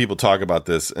seeing some people talk about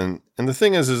this, and the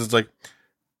thing is it's like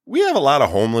we have a lot of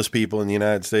homeless people in the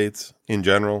United States in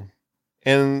general,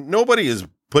 and nobody is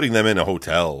putting them in a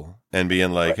hotel and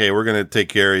being like, hey, we're going to take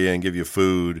care of you and give you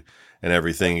food and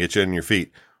everything, get you on your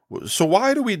feet. So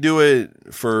why do we do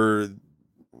it for,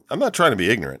 I'm not trying to be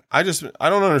ignorant. I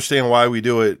don't understand why we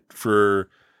do it for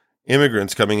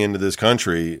immigrants coming into this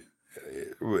country,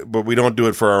 but we don't do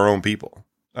it for our own people.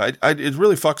 It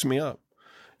really fucks me up.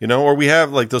 Or we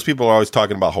have like those people are always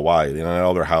talking about Hawaii,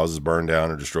 all their houses burned down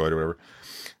or destroyed or whatever.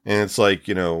 And it's like,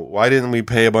 why didn't we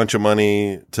pay a bunch of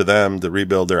money to them to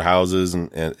rebuild their houses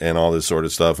and all this sort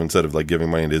of stuff instead of like giving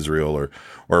money to Israel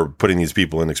or putting these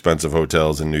people in expensive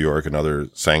hotels in New York and other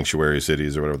sanctuary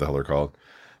cities or whatever the hell they're called?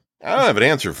 I don't have an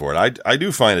answer for it. I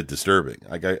do find it disturbing.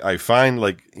 Like I find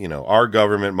like, our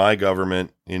government, my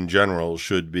government in general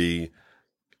should be,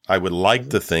 I would like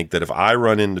to think that if I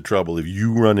run into trouble, if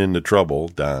you run into trouble,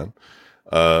 Don,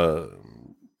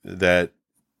 that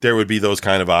there would be those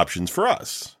kind of options for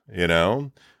us,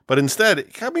 But instead,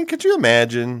 I mean, could you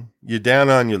imagine you're down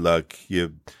on your luck,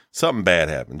 something bad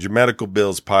happens, your medical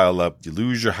bills pile up, you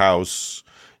lose your house,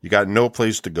 you got no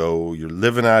place to go, you're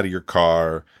living out of your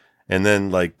car, and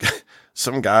then like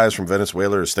some guys from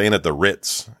Venezuela are staying at the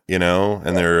Ritz,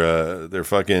 and they're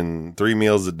fucking 3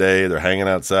 meals a day. They're hanging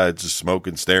outside, just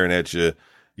smoking, staring at you.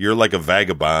 You're like a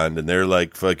vagabond, and they're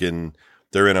like fucking.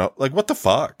 They're in a like what the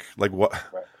fuck? Like what?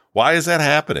 Right. Why is that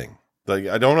happening? Like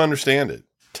I don't understand it.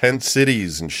 Tent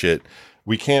cities and shit.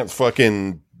 We can't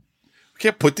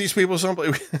put these people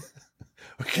someplace.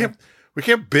 We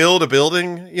can't build a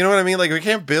building. You know what I mean? Like we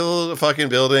can't build a fucking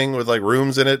building with like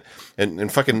rooms in it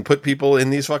and fucking put people in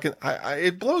these fucking,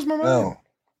 it blows my mind.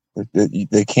 No,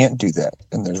 they can't do that.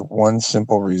 And there's one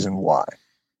simple reason why,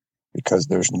 because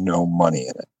there's no money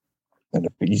in it. And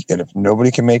if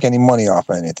nobody can make any money off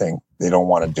of anything, they don't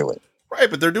want to do it. Right.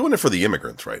 But they're doing it for the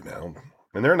immigrants right now.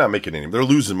 And they're not making any, they're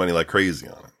losing money like crazy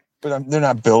on it. But they're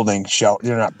not building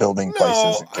they're not building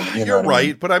places. You're right. I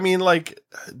mean? But I mean, like,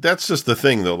 that's just the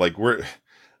thing, though. Like, we're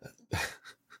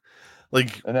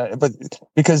like, but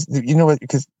because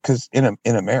because in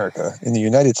America, in the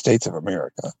United States of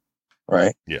America,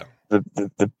 right? Yeah.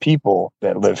 The people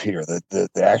that live here, the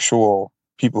actual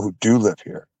people who do live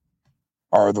here,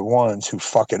 are the ones who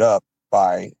fuck it up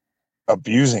by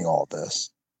abusing all this.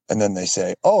 And then they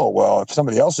say, oh, well, if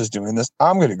somebody else is doing this,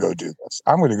 I'm going to go do this.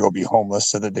 I'm going to go be homeless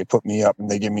so that they put me up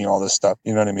and they give me all this stuff.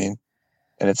 You know what I mean?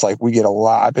 And it's like we get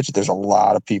I bet you there's a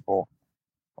lot of people,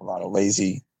 a lot of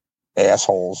lazy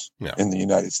assholes in the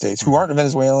United States who aren't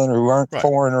Venezuelan or who aren't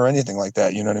foreign or anything like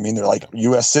that. You know what I mean? They're like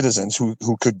U.S. citizens who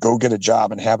could go get a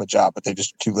job and have a job, but they're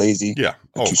just too lazy. Yeah.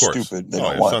 Oh, too stupid. They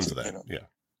don't want to. That. Yeah.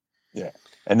 Yeah.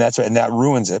 And that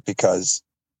ruins it because,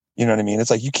 you know what I mean? It's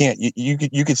like you can't.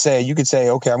 You could say,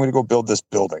 okay, I'm going to go build this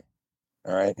building,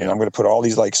 all right, and I'm going to put all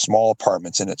these like small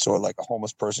apartments in it, so like a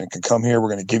homeless person can come here. We're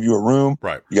going to give you a room,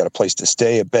 right? You got a place to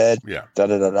stay, a bed, Da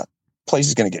da da da. Place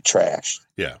is going to get trashed.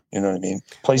 Yeah, you know what I mean.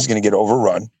 Place is going to get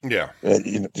overrun. Yeah, there's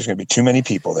going to be too many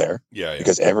people there. Yeah,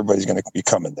 because everybody's going to be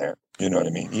coming there. You know what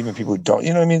I mean? Even people who don't.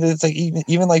 You know what I mean? It's like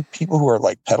even like people who are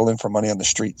like peddling for money on the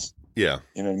streets. Yeah,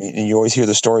 you know what I mean. And you always hear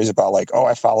the stories about like, oh,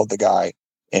 I followed the guy.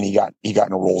 And he got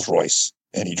in a Rolls Royce,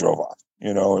 and he drove off,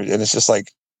 and it's just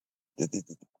like,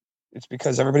 it's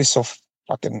because everybody's so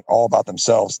fucking all about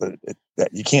themselves that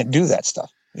you can't do that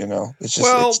stuff. It's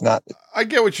just, it's not. I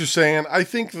get what you're saying. I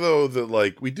think though that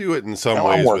like we do it in some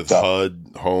ways with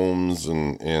HUD homes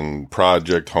and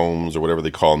project homes or whatever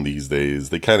they call them these days.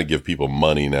 They kind of give people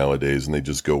money nowadays and they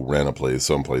just go rent a place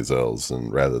someplace else,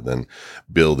 and rather than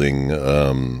building,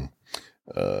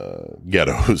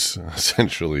 ghettos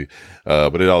essentially.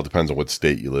 But it all depends on what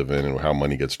state you live in and how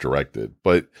money gets directed.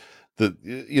 But so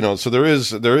there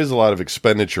is a lot of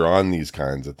expenditure on these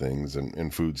kinds of things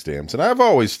and food stamps. And I've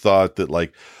always thought that,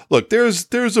 like, look, there's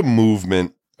a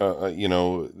movement,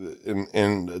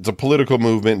 and it's a political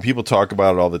movement, and people talk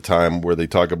about it all the time, where they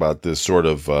talk about this sort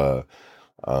of, what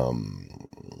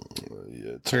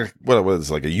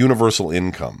is like a universal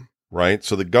income, right?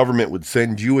 So the government would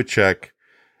send you a check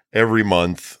every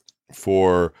month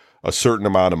for a certain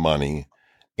amount of money.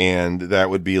 And that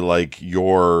would be like you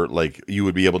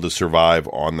would be able to survive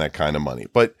on that kind of money.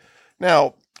 But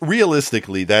now,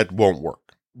 realistically, that won't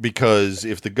work, because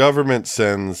if the government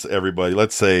sends everybody,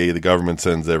 let's say the government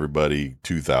sends everybody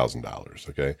 $2,000,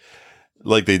 okay,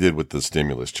 like they did with the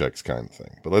stimulus checks kind of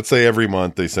thing. But let's say every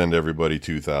month they send everybody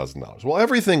 $2,000. Well,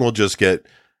 everything will just get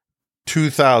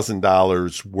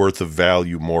 $2,000 worth of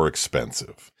value more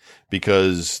expensive,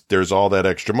 because there's all that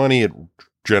extra money. It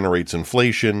generates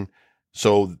inflation.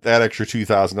 So that extra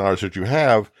 $2,000 that you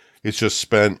have is just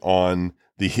spent on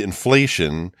the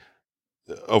inflation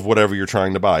of whatever you're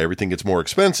trying to buy. Everything gets more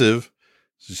expensive.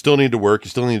 So you still need to work. You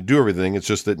still need to do everything. It's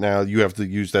just that now you have to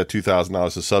use that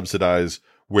 $2,000 to subsidize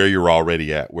where you're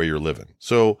already at, where you're living.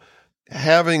 So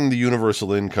having the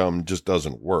universal income just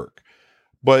doesn't work.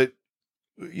 But,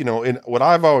 and what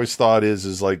I've always thought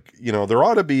is like, there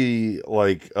ought to be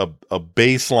like a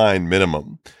baseline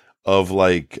minimum of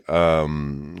like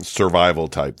survival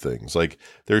type things. Like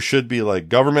there should be like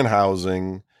government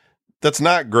housing. That's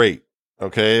not great.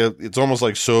 Okay. It's almost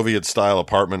like Soviet style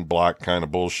apartment block kind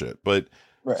of bullshit. But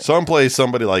right. Someplace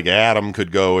somebody like Adam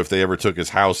could go if they ever took his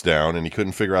house down and he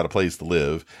couldn't figure out a place to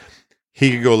live.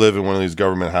 He could go live in one of these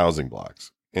government housing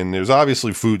blocks. And there's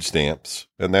obviously food stamps,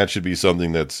 and that should be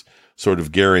something that's sort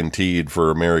of guaranteed for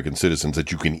American citizens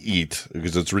that you can eat,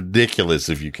 because it's ridiculous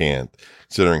if you can't,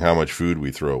 considering how much food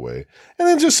we throw away. And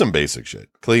then just some basic shit: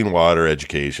 clean water,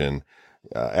 education,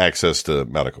 access to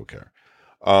medical care.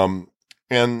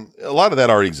 And a lot of that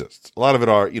already exists. A lot of it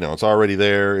it's already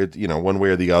there. It, one way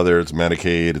or the other, it's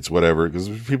Medicaid, it's whatever, because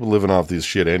there's people living off this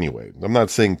shit anyway. I'm not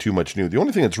saying too much new. The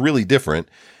only thing that's really different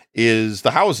is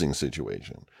the housing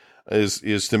situation.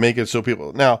 Is to make it so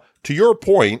people, now, to your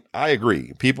point, I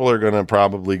agree. People are going to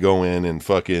probably go in and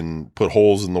fucking put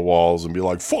holes in the walls and be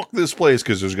like, fuck this place,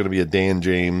 because there's going to be a Dan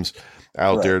James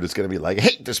out there that's going to be like,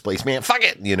 hate this place, man, fuck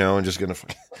it, and just going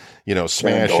to,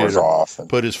 smash it off and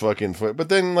put his fucking foot. But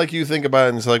then, like, you think about it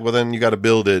and it's like, well, then you got to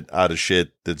build it out of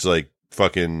shit that's like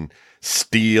fucking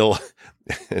steel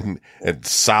and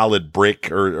solid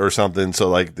brick or something. So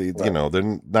like, they're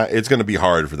not, it's going to be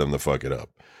hard for them to fuck it up.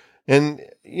 And,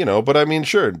 but I mean,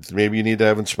 sure, maybe you need to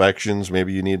have inspections.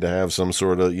 Maybe you need to have some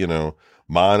sort of,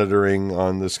 monitoring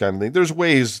on this kind of thing. There's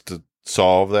ways to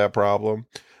solve that problem.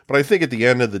 But I think at the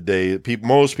end of the day,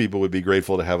 most people would be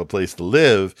grateful to have a place to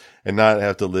live and not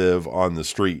have to live on the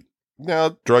street.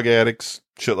 Now, drug addicts,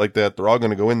 shit like that, they're all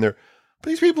going to go in there. But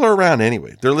these people are around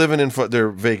anyway. They're living in their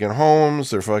vacant homes.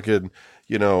 They're fucking,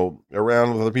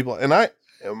 around with other people. And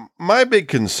my big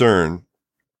concern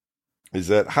is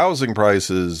that housing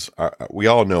prices, we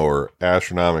all know, are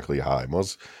astronomically high.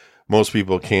 Most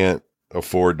people can't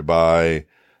afford to buy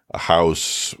a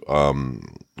house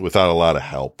without a lot of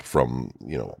help from,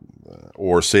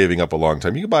 or saving up a long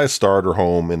time. You can buy a starter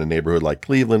home in a neighborhood like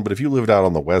Cleveland, but if you lived out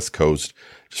on the West Coast,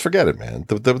 just forget it, man.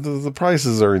 The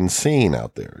prices are insane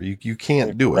out there. You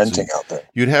can't do it. Renting out there.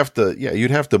 You'd have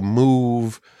to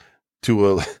move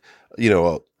to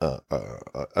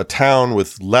a town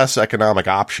with less economic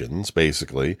options,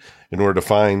 basically, in order to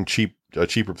find a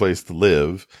cheaper place to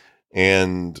live.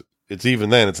 And it's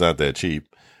not that cheap.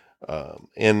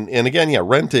 And again,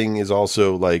 renting is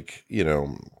also like,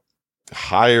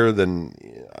 higher than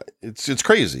it's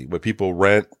crazy what people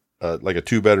rent, like a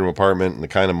 2-bedroom apartment, and the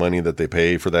kind of money that they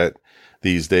pay for that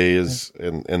these days,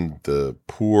 and the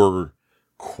poor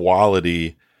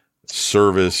quality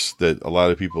service that a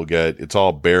lot of people get. It's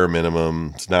all bare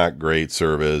minimum. It's not great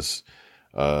service,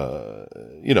 living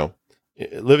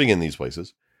in these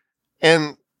places.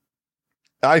 And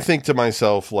I think to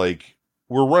myself, like,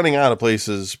 we're running out of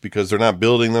places because they're not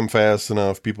building them fast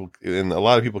enough. And a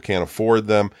lot of people can't afford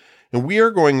them. And we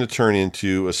are going to turn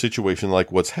into a situation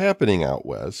like what's happening out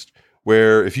west,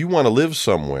 where if you want to live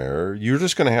somewhere, you're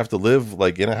just going to have to live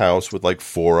like in a house with like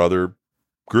 4 other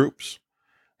groups,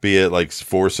 be it like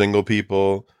 4 single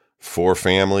people, 4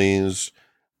 families,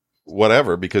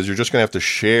 whatever, because you're just going to have to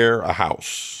share a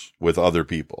house with other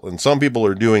people. And some people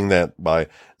are doing that by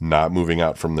not moving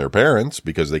out from their parents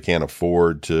because they can't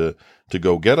afford to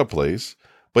go get a place.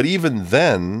 But even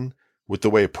then, with the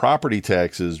way property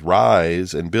taxes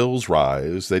rise and bills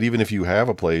rise, that even if you have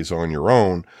a place on your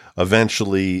own,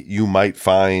 eventually you might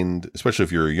find, especially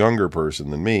if you're a younger person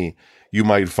than me, you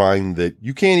might find that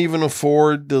you can't even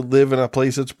afford to live in a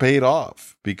place that's paid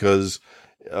off because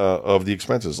of the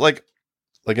expenses. Like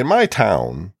in my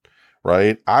town,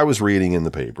 right? I was reading in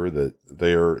the paper that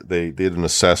they did an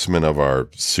assessment of our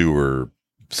sewer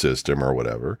system or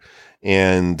whatever,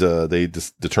 and they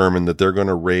determined that they're going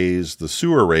to raise the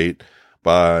sewer rate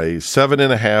by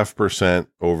 7.5%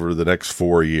 over the next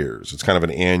 4 years. It's kind of an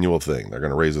annual thing. They're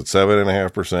going to raise it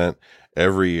 7.5%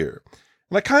 every year.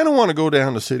 And I kind of want to go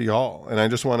down to City Hall and I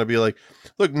just want to be like,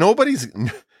 look, nobody's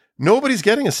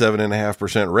getting a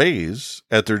 7.5% raise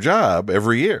at their job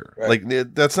every year. Right.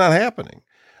 Like that's not happening.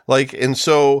 Like, and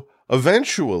so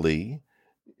eventually,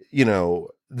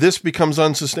 this becomes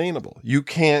unsustainable. You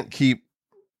can't keep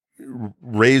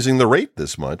raising the rate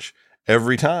this much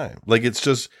every time. Like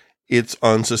it's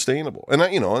unsustainable. And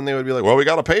and they would be like, well, we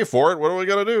got to pay for it. What are we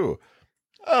going to do?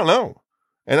 I don't know.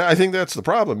 And I think that's the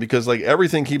problem because like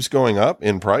everything keeps going up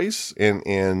in price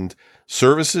and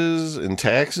services and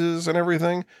taxes and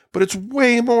everything, but it's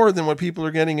way more than what people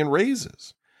are getting in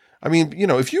raises. I mean,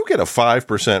 if you get a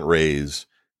 5% raise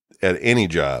at any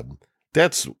job,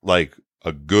 that's like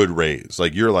a good raise.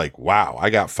 Like you're like, wow, I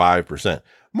got 5%.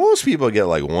 Most people get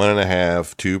like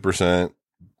 1.5%, 2%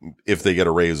 if they get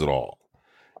a raise at all.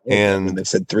 And they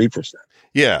said 3%.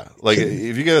 Yeah. Like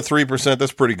if you get a 3%,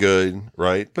 that's pretty good.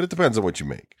 Right. But it depends on what you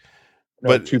make. No,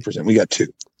 but 2%, we got 2.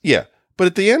 Yeah. But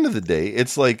at the end of the day,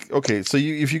 it's like, okay, so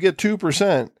if you get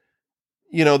 2%,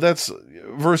 that's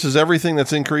versus everything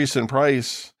that's increased in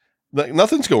price, like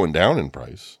nothing's going down in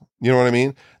price. You know what I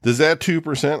mean? Does that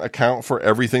 2% account for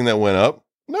everything that went up?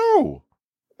 No,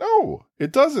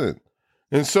 it doesn't.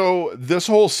 And so this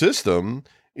whole system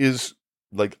is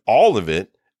like all of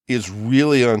it is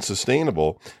really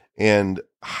unsustainable, and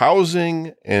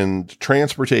housing and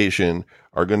transportation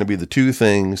are going to be the 2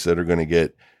 things that are going to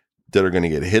get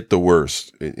hit the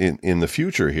worst in the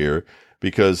future here,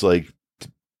 because like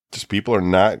just people are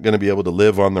not going to be able to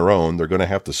live on their own. They're going to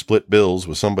have to split bills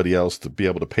with somebody else to be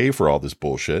able to pay for all this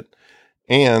bullshit.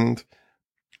 And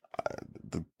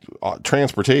the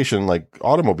transportation, like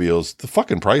automobiles, the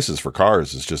fucking prices for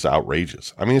cars is just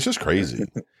outrageous. I mean, it's just crazy.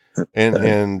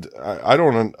 And I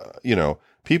don't,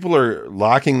 people are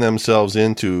locking themselves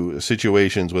into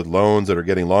situations with loans that are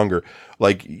getting longer.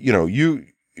 Like, you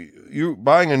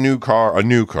buying a new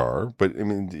car, but I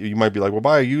mean, you might be like, well,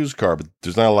 buy a used car, but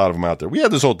there's not a lot of them out there. We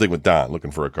had this whole thing with Don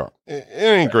looking for a car. It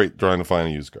ain't great trying to find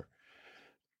a used car,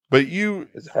 but you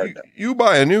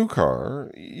buy a new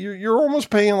car, you're almost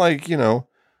paying like,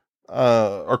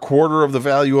 a quarter of the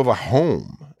value of a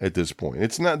home at this point.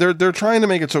 It's not, they're trying to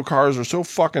make it so cars are so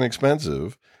fucking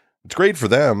expensive. It's great for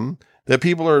them that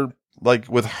people are like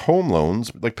with home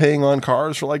loans, like paying on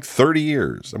cars for like 30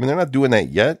 years. I mean, they're not doing that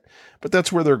yet, but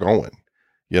that's where they're going.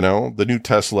 The new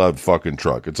Tesla fucking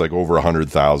truck, it's like over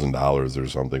 $100,000 or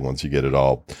something once you get it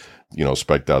all,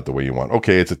 spec'd out the way you want.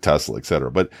 Okay, it's a Tesla, et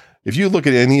cetera. But if you look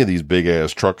at any of these big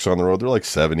ass trucks on the road, they're like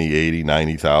 $70,000,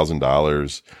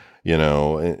 $80,000,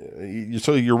 $90,000,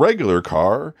 so your regular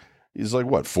car is like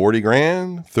what, 40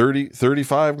 grand, 30,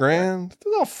 35 grand.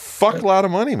 That's a fuck lot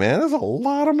of money, man. That's a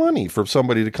lot of money for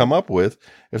somebody to come up with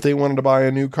if they wanted to buy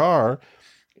a new car.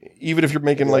 Even if you're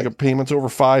making like a payments over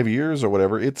 5 years or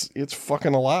whatever, it's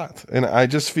fucking a lot. And I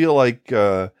just feel like,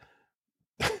 I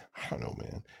don't know,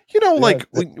 man, like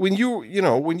when you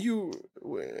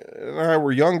and I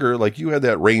were younger, like you had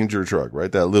that Ranger truck,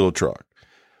 right? That little truck.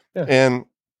 Yeah. And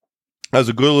that was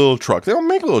a good little truck. They don't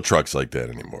make little trucks like that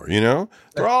anymore,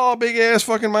 They're all big ass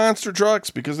fucking monster trucks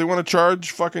because they want to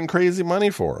charge fucking crazy money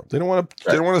for them. They don't want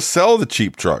to sell the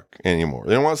cheap truck anymore.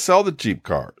 They don't want to sell the cheap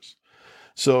cars.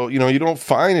 So, you don't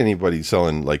find anybody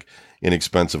selling like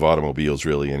inexpensive automobiles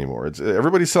really anymore. It's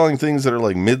everybody's selling things that are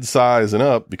like mid-size and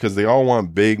up because they all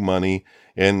want big money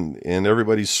and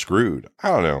everybody's screwed. I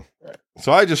don't know. Right.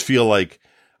 So I just feel like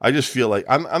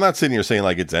I'm not sitting here saying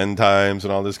like it's end times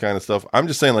and all this kind of stuff. I'm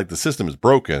just saying like the system is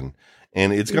broken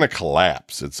and it's going to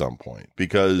collapse at some point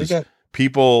because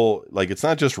people, like, it's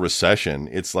not just recession.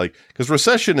 It's like, because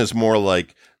recession is more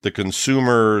like the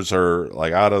consumers are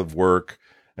like out of work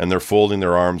and they're folding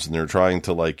their arms and they're trying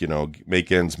to like, you know,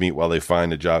 make ends meet while they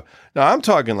find a job. Now I'm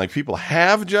talking like people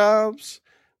have jobs,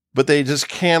 but they just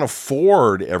can't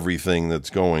afford everything that's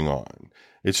going on.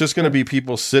 It's just going to be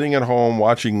people sitting at home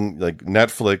watching like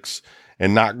Netflix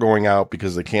and not going out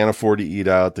because they can't afford to eat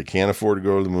out. They can't afford to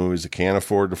go to the movies. They can't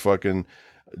afford to fucking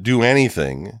do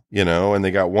anything, you know, and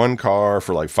they got one car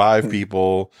for like 5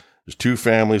 people. There's 2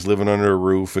 families living under a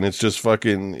roof, and it's just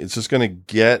going to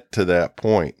get to that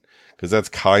point because that's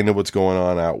kind of what's going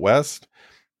on out west,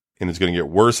 and it's going to get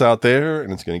worse out there,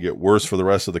 and it's going to get worse for the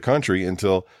rest of the country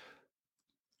until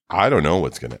I don't know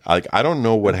what's going to, like, I don't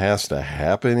know what has to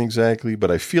happen exactly,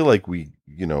 but I feel like we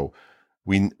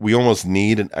almost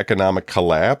need an economic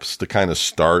collapse to kind of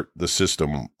start the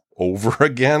system over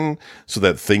again so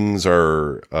that things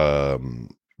are,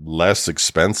 less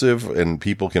expensive and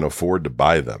people can afford to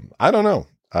buy them. I don't know.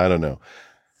 Can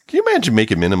you imagine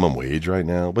making minimum wage right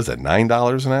now? What's that,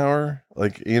 $9 an hour?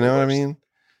 Like, you know what I mean?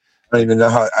 I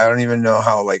don't even know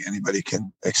how like anybody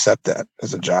can accept that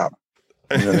as a job.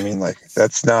 You know what I mean? Like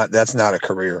that's not a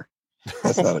career.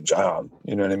 That's not a job.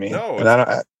 You know what I mean? No,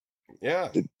 and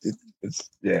it's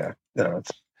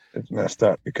messed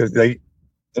up because go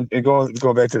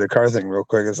back to the car thing real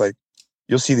quick. It's like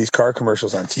you'll see these car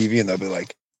commercials on TV and they'll be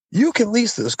like, you can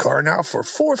lease this car now for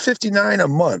 $459 a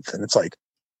month. And it's like,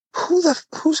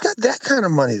 who's got that kind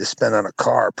of money to spend on a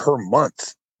car per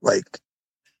month? Like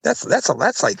that's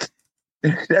like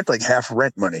half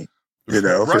rent money, you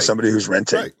know, for somebody who's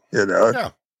renting, you know?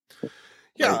 Yeah.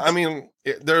 Yeah. Like, I mean,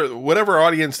 whatever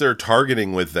audience they're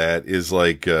targeting with that is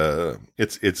like,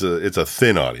 it's a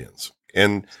thin audience.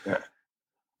 And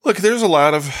look, there's a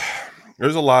lot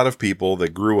of people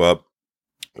that grew up,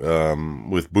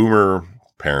 with boomer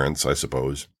parents, I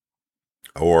suppose,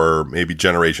 or maybe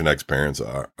Generation X parents,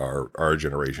 our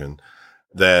generation,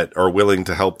 that are willing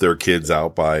to help their kids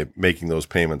out by making those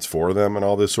payments for them and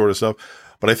all this sort of stuff.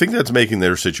 But I think that's making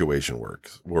their situation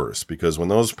worse because when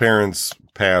those parents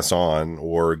pass on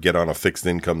or get on a fixed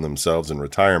income themselves in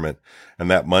retirement and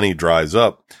that money dries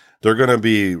up, they're going to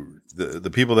be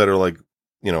the people that are like,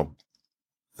 you know,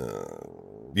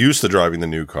 used to driving the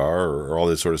new car or all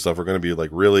this sort of stuff are going to be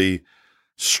like really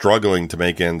struggling to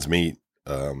make ends meet,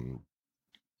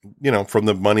 you know, from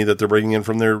the money that they're bringing in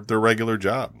from their regular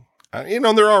job. You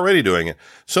know, they're already doing it.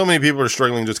 So many people are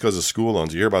struggling just because of school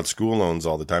loans. You hear about school loans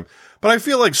all the time, but I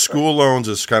feel like school loans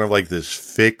is kind of like this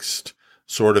fixed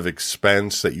sort of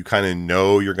expense that you kind of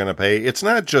know you're going to pay. It's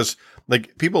not just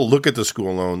like people look at the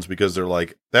school loans because they're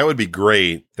like, that would be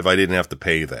great if I didn't have to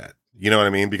pay that. You know what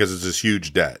I mean? Because it's this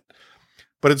huge debt.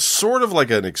 But it's sort of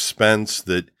like an expense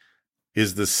that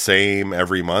is the same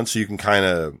every month, so you can kind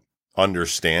of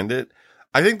understand it.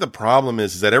 I think the problem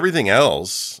is that everything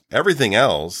else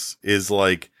is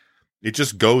like, it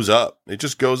just goes up. It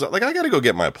just goes up. Like I got to go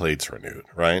get my plates renewed,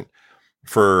 right?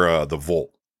 For the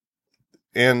Volt.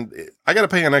 And I got to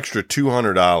pay an extra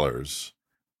 $200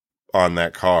 on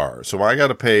that car. So I got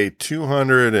to pay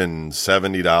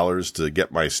 $270 to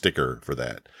get my sticker for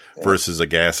that versus a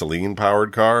gasoline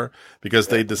powered car because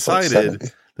they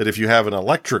decided that if you have an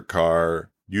electric car,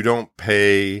 you don't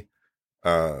pay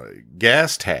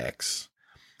gas tax.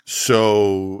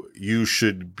 So you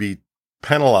should be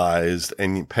penalized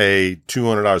and pay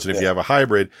 $200. And if you have a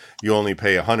hybrid, you only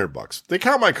pay $100. They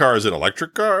count my car as an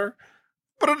electric car,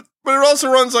 but it also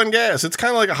runs on gas. It's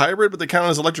kind of like a hybrid, but they count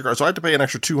it as an electric car. So I have to pay an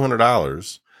extra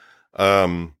 $200,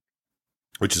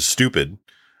 which is stupid,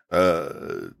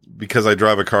 because I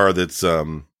drive a car that's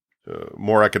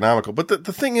more economical. But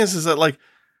the thing is that like,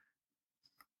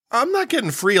 I'm not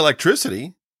getting free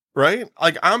electricity, right?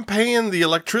 Like I'm paying the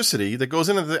electricity that goes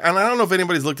into and I don't know if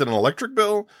anybody's looked at an electric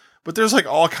bill, but there's like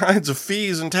all kinds of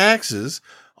fees and taxes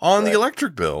on the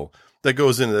electric bill that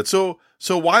goes into that. So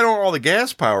why don't all the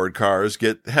gas powered cars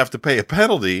have to pay a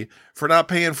penalty for not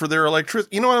paying for their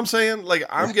electricity? You know what I'm saying? Like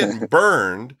I'm getting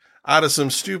burned out of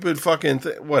some stupid fucking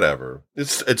whatever.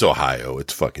 It's Ohio.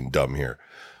 It's fucking dumb here.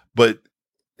 But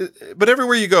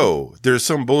everywhere you go, there's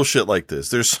some bullshit like this.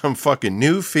 There's some fucking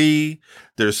new fee.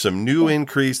 There's some new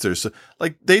increase. There's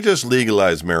like, they just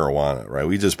legalized marijuana, right?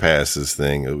 We just passed this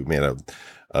thing. We made a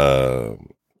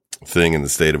thing in the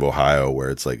state of Ohio where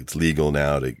it's like, it's legal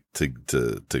now to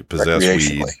possess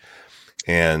weed.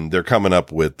 And they're coming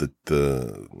up with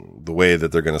the way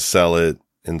that they're going to sell it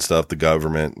and stuff, the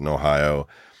government in Ohio,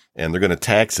 and they're going to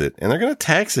tax it. And they're going to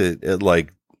tax it at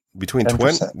like between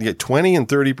 20 and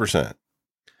 30%.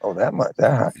 Oh, that much?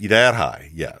 That high? That high,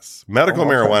 yes. Medical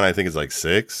marijuana, I think, is like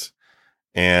 6,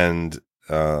 and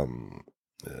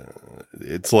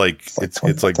it's like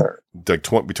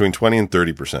between 20 and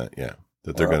 30%, yeah,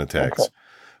 that they're going to tax,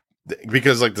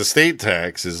 because like the state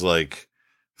tax is like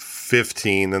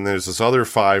 15, then there's this other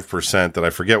 5% that I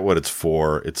forget what it's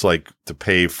for. It's like to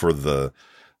pay for the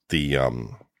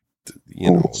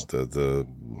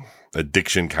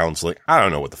addiction counseling. I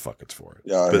don't know what the fuck it's for.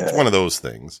 But it's one of those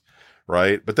things,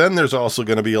 right? But then there's also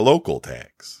going to be a local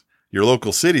tax. Your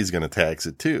local city's going to tax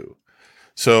it too.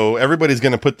 So everybody's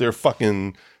going to put their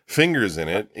fucking fingers in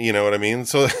it. You know what I mean?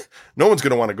 So no one's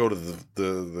going to want to go to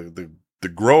the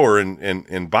grower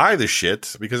and buy the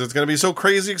shit because it's going to be so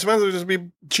crazy expensive. It'll just be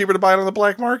cheaper to buy it on the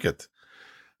black market,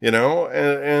 you know?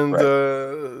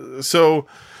 So,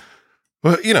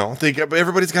 you know,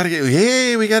 everybody's got to get,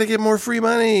 hey, we got to get more free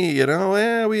money. You know,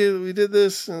 yeah, we did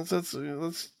this. And let's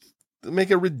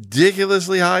make a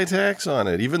ridiculously high tax on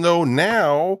it. Even though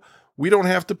now we don't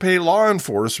have to pay law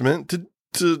enforcement to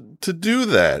do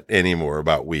that anymore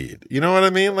about weed. You know what I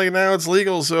mean? Like now it's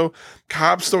legal, so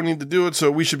cops don't need to do it.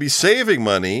 So we should be saving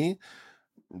money,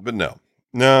 but no.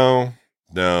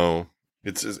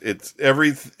 It's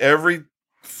every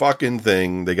fucking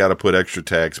thing. They got to put extra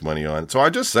tax money on. So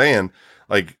I'm just saying,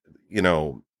 like, you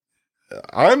know,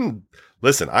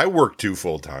 I work 2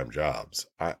 full-time jobs.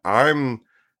 I'm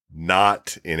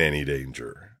not in any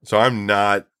danger. So I'm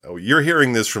not, you're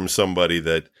hearing this from somebody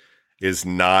that is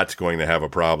not going to have a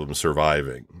problem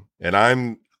surviving. And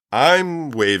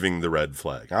I'm waving the red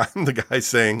flag. I'm the guy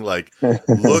saying, like,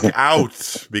 look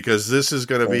out, because this is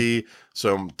going to be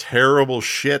some terrible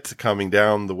shit coming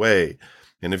down the way.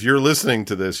 And if you're listening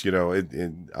to this, you know,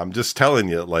 I'm just telling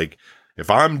you, like, if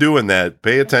I'm doing that,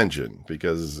 pay attention,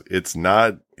 because it's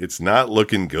not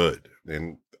looking good.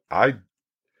 And I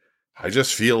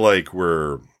just feel like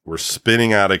we're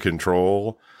spinning out of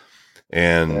control,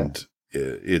 and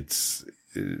I've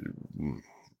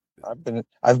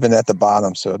been at the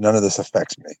bottom, so none of this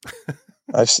affects me.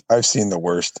 I've seen the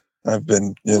worst. I've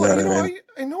been, you know what I mean?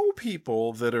 I know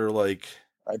people that are like,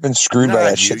 I've been screwed by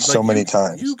that shit so many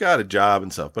times. You got a job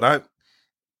and stuff, but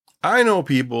I know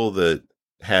people that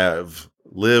have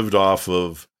lived off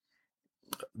of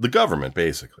the government,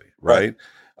 basically, right?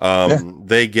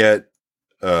 They get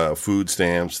food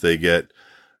stamps, they get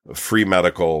free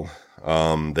medical,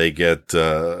 they get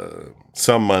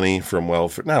some money from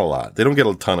welfare, not a lot. They don't get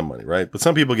a ton of money, right? But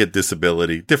some people get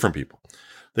disability, different people.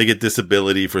 They get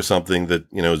disability for something that,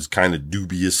 you know, is kind of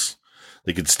dubious.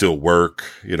 They could still work,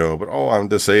 you know, but, oh, I'm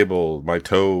disabled. My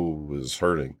toe is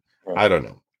hurting. Right. I don't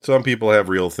know. Some people have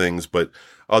real things, but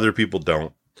other people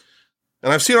don't.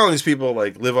 And I've seen all these people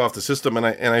like live off the system. And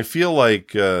I feel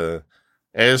like,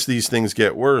 as these things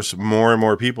get worse, more and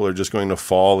more people are just going to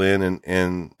fall in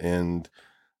and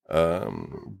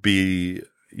be,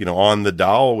 you know, on the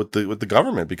dowel with the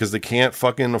government, because they can't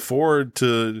fucking afford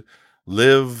to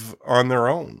live on their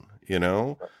own. You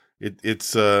know,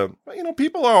 it's you know,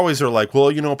 people always are like,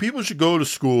 well, you know, people should go to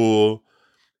school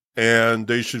and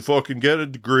they should fucking get a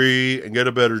degree and get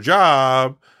a better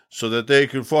job so that they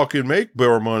can fucking make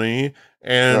more money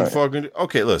and fucking,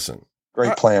 okay, listen.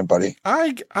 Great plan, buddy.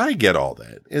 I get all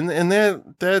that. And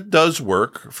that does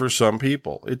work for some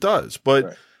people. It does.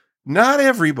 But not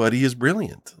everybody is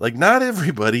brilliant. Like, not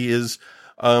everybody is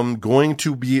going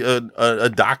to be a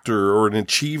doctor or an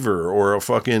achiever or a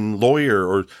fucking lawyer,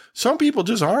 or some people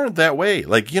just aren't that way.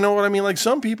 Like, you know what I mean? Like,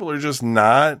 some people are just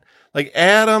not, like,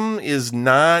 Adam is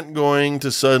not going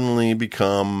to suddenly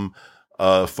become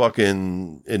a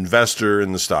fucking investor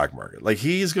in the stock market. Like,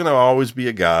 he's going to always be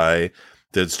a guy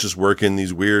that's just working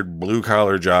these weird blue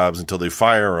collar jobs until they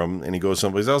fire him and he goes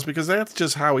someplace else, because that's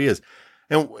just how he is.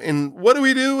 And what do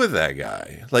we do with that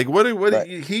guy? Like,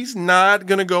 he's not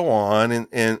going to go on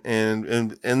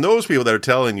and those people that are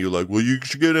telling you, like, well, you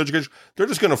should get an education, they're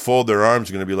just going to fold their arms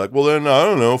and going to be like, well, then I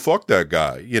don't know, fuck that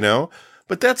guy, you know?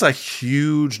 But that's a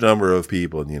huge number of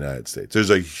people in the United States. There's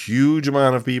a huge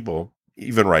amount of people,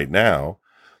 even right now,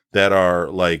 that are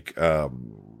like,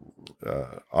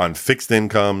 on fixed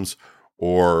incomes,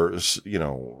 or, you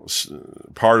know,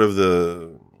 part of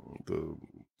the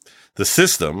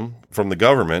system from the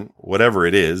government, whatever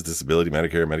it is, disability,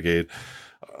 Medicare, Medicaid,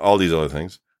 all these other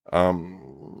things,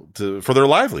 for their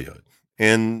livelihood.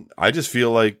 And I just feel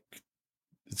like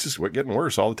it's just getting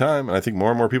worse all the time. And I think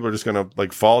more and more people are just going to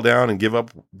like fall down and give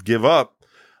up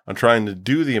on trying to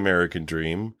do the American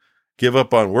dream, give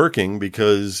up on working,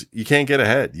 because you can't get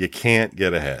ahead. You can't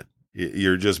get ahead.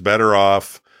 You're just better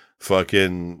off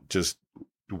fucking just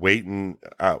waiting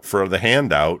out for the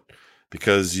handout,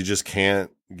 because you just can't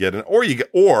get an, or you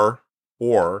got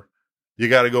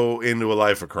to go into a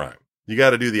life of crime. You got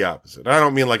to do the opposite. I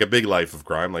don't mean like a big life of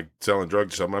crime, like selling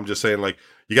drugs or something. I'm just saying, like,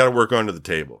 you got to work under the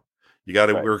table. You got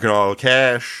to work in all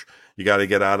cash. You got to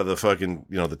get out of the fucking,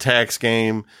 you know, the tax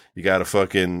game. You got to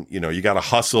fucking, you know, you got to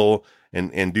hustle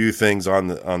and do things on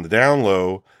the down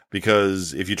low,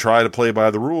 because if you try to play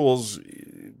by the rules,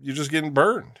 you're just getting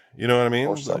burned. You know what I mean?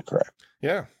 Or so correct.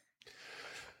 Yeah.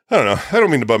 I don't know. I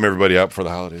don't mean to bum everybody up for the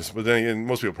holidays, but then again,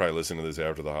 most people probably listen to this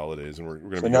after the holidays, and we're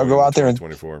going to be now go out there and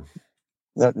 2024.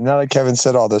 Now that Kevin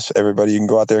said all this, everybody, you can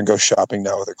go out there and go shopping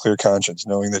now with a clear conscience,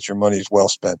 knowing that your money is well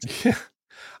spent. Yeah.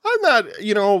 I'm not,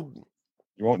 you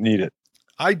won't need it.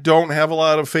 I don't have a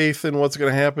lot of faith in what's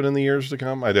going to happen in the years to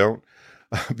come. I don't,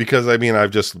 because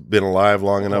I've just been alive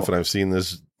long enough, and I've seen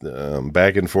this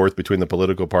back and forth between the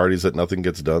political parties that nothing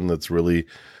gets done that's really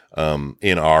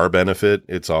in our benefit.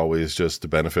 It's always just to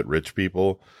benefit rich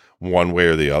people one way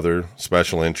or the other,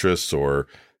 special interests or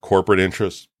corporate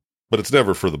interests, but it's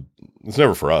never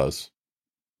for us.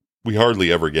 We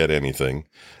hardly ever get anything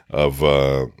of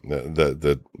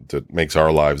that makes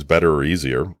our lives better or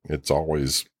easier. It's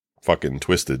always fucking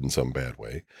twisted in some bad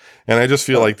way. And I just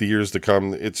feel like the years to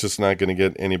come, it's just not going to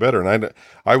get any better. And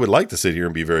I would like to sit here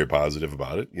and be very positive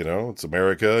about it. It's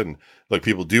America, and like,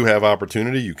 people do have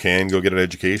opportunity. You can go get an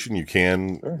education. You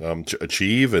can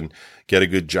achieve and get a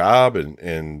good job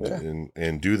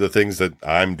and do the things that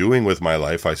I'm doing with my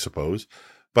life, I suppose.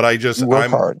 But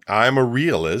I'm a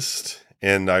realist,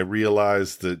 and I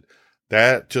realize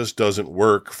that just doesn't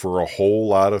work for a whole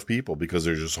lot of people, because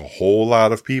there's just a whole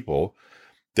lot of people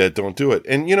that don't do it.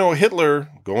 And, Hitler,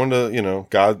 going to,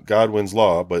 Godwin's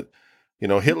law, but,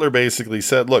 Hitler basically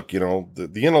said, look,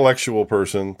 the intellectual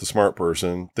person, the smart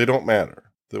person, they don't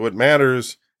matter. What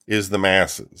matters is the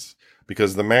masses,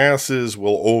 because the masses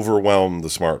will overwhelm the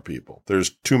smart people. There's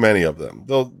too many of them.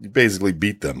 They'll basically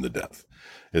beat them to death,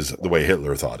 is the way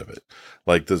Hitler thought of it.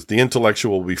 Like, the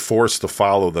intellectual will be forced to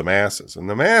follow the masses, and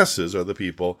the masses are the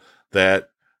people that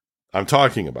I'm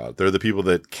talking about. They're the people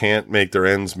that can't make their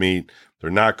ends meet. They're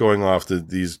not going off to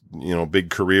these, big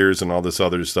careers and all this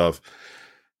other stuff.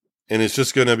 And it's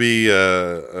just going to be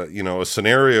a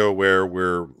scenario where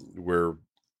we're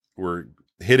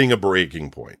hitting a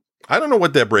breaking point. I don't know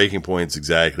what that breaking point is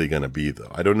exactly going to be, though.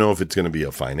 I don't know if it's going to be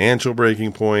a financial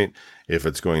breaking point, if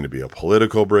it's going to be a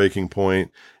political breaking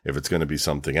point, if it's going to be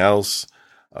something else.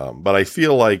 But I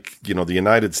feel like, the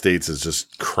United States is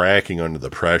just cracking under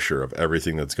the pressure of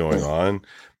everything that's going on.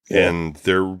 Yeah.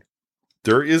 And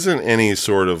there isn't any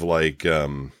sort of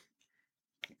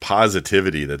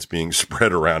positivity that's being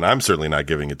spread around. I'm certainly not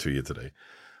giving it to you today,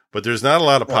 but there's not a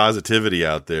lot of positivity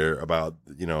out there about,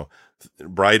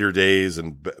 brighter days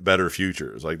and better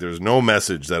futures. Like, there's no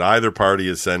message that either party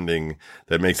is sending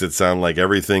that makes it sound like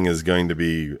everything is going to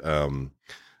be,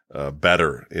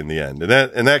 better in the end.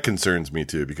 And that concerns me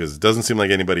too, because it doesn't seem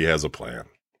like anybody has a plan.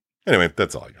 Anyway,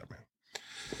 that's all I got, man.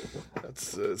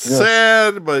 That's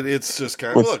sad, but it's just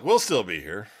kind of, look, we'll still be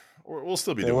here. We'll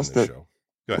still be doing this show.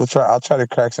 I'll try to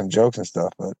crack some jokes and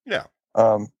stuff, but yeah.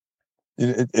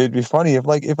 It'd be funny if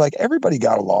everybody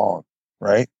got along,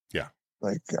 right? Yeah.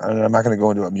 Like, I'm not going to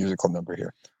go into a musical number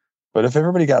here, but if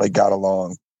everybody got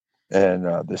along, and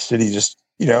the city just,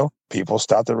 people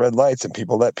stopped the red lights, and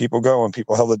people let people go, and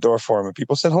people held the door for them, and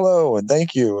people said hello and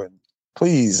thank you and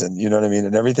please, and you know what I mean,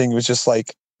 and everything was just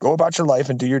like, go about your life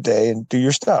and do your day and do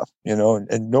your stuff,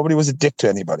 and nobody was a dick to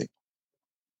anybody.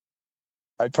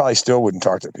 I probably still wouldn't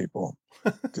talk to people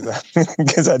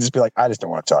because I'd just be like, I just don't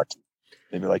want to talk to you.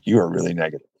 They'd be like, you are really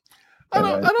negative.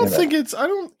 I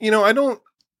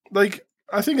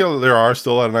think there are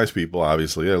still a lot of nice people.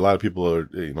 Obviously, a lot of people are,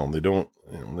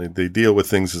 they deal with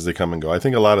things as they come and go. I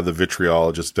think a lot of the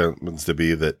vitriol just tends to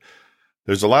be that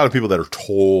there's a lot of people that are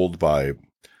told by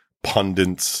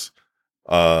pundits,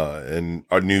 and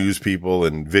our news people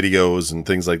and videos and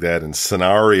things like that, and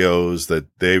scenarios that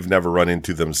they've never run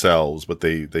into themselves, but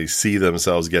they see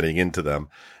themselves getting into them,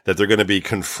 that they're going to be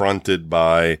confronted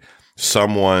by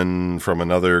someone from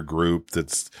another group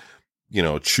that's,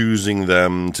 choosing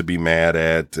them to be mad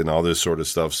at and all this sort of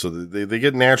stuff. So they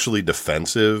get naturally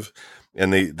defensive,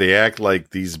 and they act like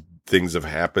these things have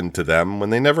happened to them when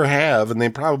they never have, and they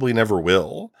probably never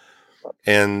will.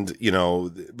 And,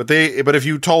 but if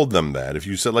you told them that, if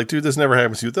you said like, dude, this never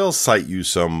happens to you, they'll cite you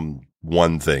some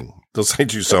one thing. They'll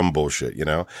cite you some bullshit, and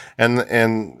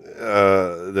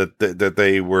that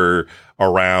they were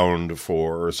around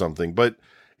for or something. But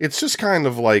it's just kind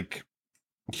of like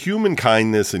human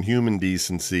kindness and human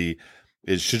decency.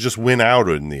 It should just win out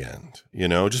in the end,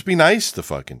 just be nice to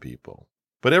fucking people.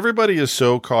 But everybody is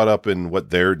so caught up in what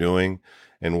they're doing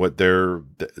and what their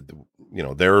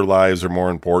lives are more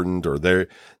important, or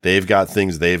they've got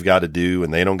things they've got to do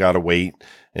and they don't got to wait.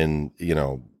 And,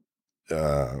 and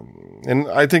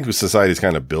I think society's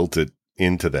kind of built it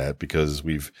into that, because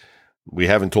we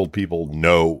haven't told people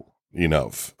no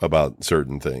enough about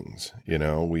certain things. A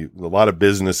lot of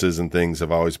businesses and things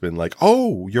have always been like,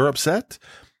 oh, you're upset?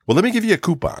 Well, let me give you a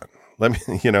coupon. Let me,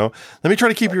 let me try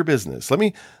to keep your business. Let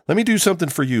me do something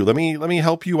for you. Let me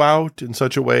help you out in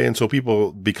such a way. And so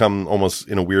people become almost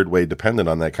in a weird way dependent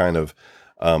on that kind of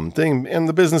thing. And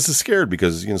the business is scared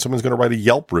because, someone's going to write a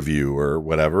Yelp review or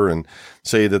whatever and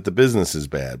say that the business is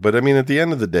bad. But I mean, at the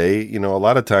end of the day, a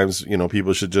lot of times,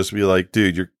 people should just be like,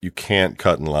 dude, you can't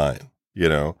cut in line,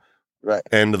 right.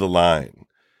 End of the line.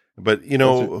 But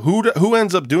who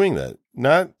ends up doing that?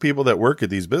 Not people that work at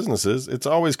these businesses. It's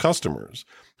always customers.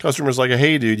 Customers like,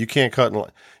 hey, dude, you can't cut in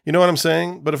line. You know what I'm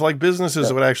saying? But if like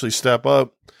businesses would actually step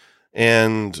up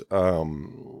and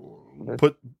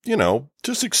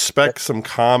just expect some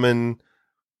common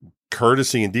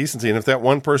courtesy and decency. And if that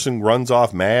one person runs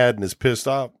off mad and is pissed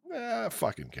off,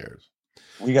 fucking cares.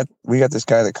 We got this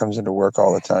guy that comes into work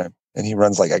all the time, and he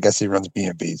runs I guess he runs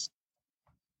B&Bs.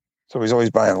 So he's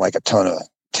always buying like a ton of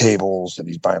tables, and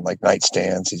he's buying like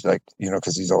nightstands. He's like,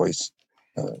 because he's always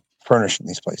furnishing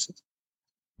these places.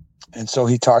 And so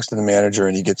he talks to the manager,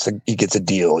 and he gets a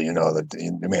deal.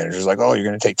 The manager's like, "Oh, you're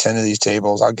going to take 10 of these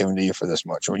tables. I'll give them to you for this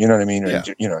much." Or, you know what I mean? Yeah.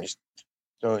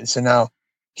 So now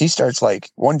he starts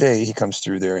one day he comes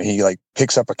through there, and he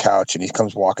picks up a couch, and he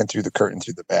comes walking through the curtain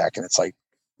through the back, and it's like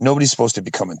nobody's supposed to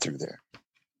be coming through there.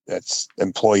 That's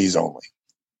employees only.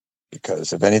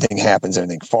 Because if anything happens,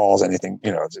 anything falls, anything,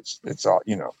 it's all,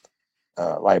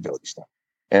 liability stuff.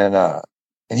 And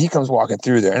he comes walking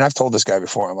through there. And I've told this guy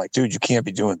before, I'm like, dude, you can't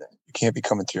be doing that. You can't be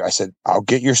coming through. I said, I'll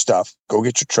get your stuff. Go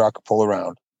get your truck, pull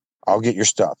around. I'll get your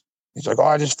stuff. He's like, oh,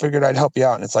 I just figured I'd help you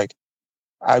out. And it's like,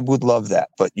 I would love that,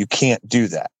 but you can't do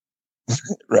that.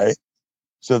 Right.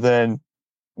 So then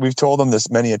we've told him this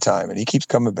many a time, and he keeps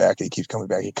coming back. He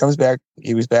comes back.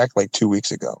 He was back 2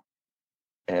 weeks ago.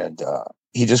 And,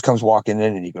 he just comes walking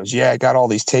in, and he goes, yeah, I got all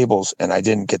these tables, and I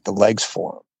didn't get the legs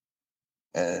for them.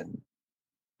 And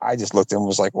I just looked at him and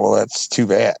was like, well, that's too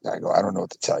bad. I go, I don't know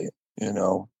what to tell you, and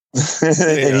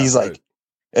he's like,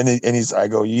 right. I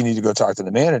go, you need to go talk to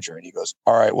the manager. And he goes,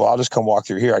 all right, well, I'll just come walk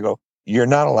through here. I go, you're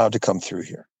not allowed to come through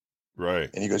here. Right.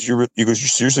 And he goes, you're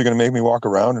seriously going to make me walk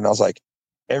around? And I was like,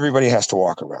 everybody has to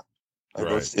walk around. I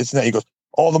go, it's not, he goes,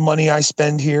 all the money I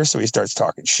spend here. So he starts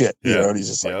talking shit, and he's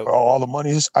just like, oh, all the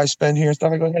money I spend here and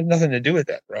stuff. I go, it has nothing to do with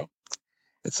that, bro.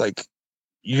 It's like,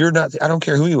 I don't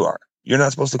care who you are. You're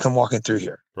not supposed to come walking through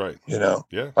here. Right. Yeah.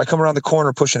 If I come around the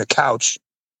corner pushing a couch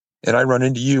and I run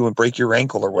into you and break your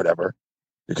ankle or whatever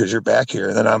because you're back here,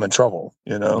 and then I'm in trouble,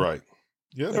 Right.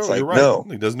 Yeah. It's you're right. No.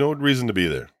 There's no reason to be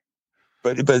there.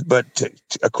 But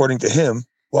according to him,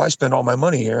 well, I spend all my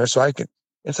money here so I can.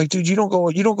 It's like, dude, you don't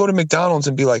go to McDonald's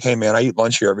and be like, hey man, I eat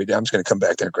lunch here every day. I'm just going to come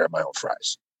back there and grab my own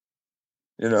fries.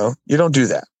 You don't do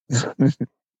that.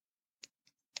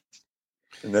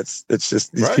 And it's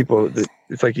just these people that,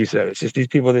 it's like you said, it's just these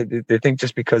people that they think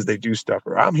just because they do stuff,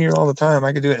 or I'm here all the time,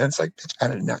 I can do it. And it's like, I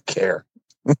do not care.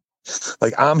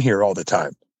 Like, I'm here all the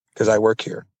time because I work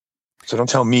here. So don't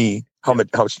tell me how much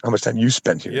time you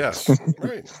spend here. Yes.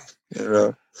 Right. All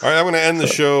right. I'm going to end the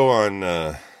show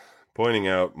on, pointing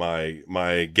out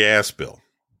my gas bill.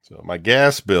 So my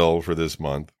gas bill for this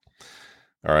month.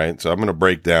 All right. So I'm going to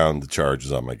break down the charges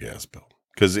on my gas bill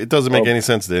because it doesn't make any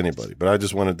sense to anybody. But I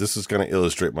just wanted, this is going to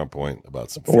illustrate my point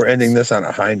about some. We're ending this on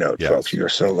a high note, folks. You're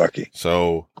so lucky.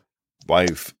 So my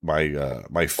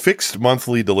fixed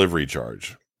monthly delivery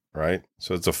charge. Right.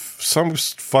 So it's some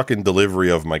fucking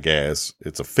delivery of my gas.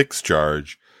 It's a fixed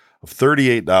charge of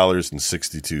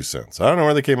 $38.62. I don't know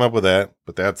where they came up with that,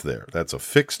 but that's there. That's a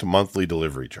fixed monthly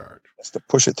delivery charge. That's to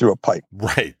push it through a pipe.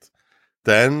 Right.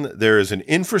 Then there is an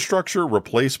infrastructure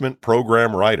replacement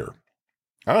program rider.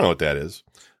 I don't know what that is,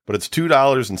 but it's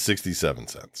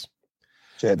 $2.67.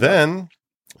 Then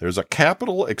there's a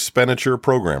capital expenditure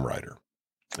program rider.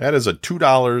 That is a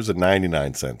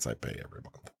 $2.99 I pay every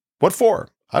month. What for?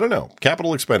 I don't know.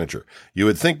 Capital expenditure. You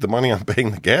would think the money I'm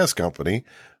paying the gas company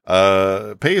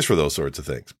pays for those sorts of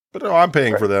things. But no, I'm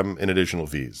paying for them in additional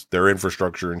fees. Their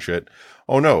infrastructure and shit.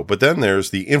 Oh, no. But then there's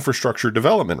the infrastructure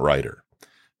development rider.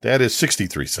 That is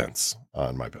 63 cents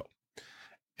on my bill.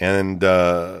 And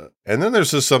then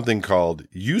there's just something called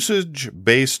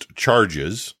usage-based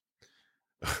charges,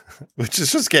 which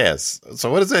is just gas. So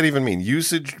what does that even mean?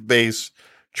 Usage-based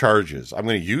charges. I'm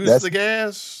going to use the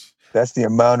gas. That's the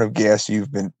amount of gas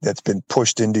that's been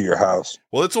pushed into your house.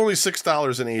 Well, it's only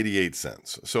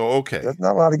 $6.88. So, okay. That's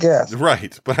not a lot of gas.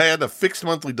 Right. But I had a fixed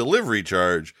monthly delivery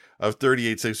charge of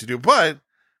 $38.62. But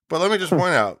let me just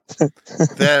point out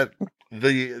that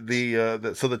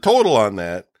so the total on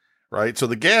that, right? So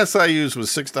the gas I used was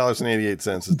 $6.88,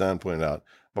 as Don pointed out.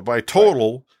 But my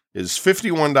total is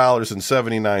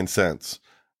 $51.79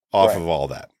 off of all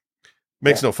that.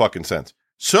 Makes no fucking sense.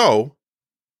 So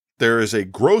there is a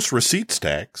gross receipts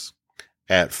tax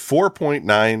at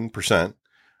 4.9%,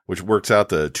 which works out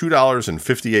to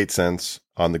 $2.58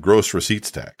 on the gross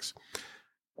receipts tax.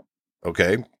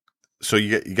 Okay. So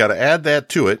you got to add that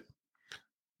to it.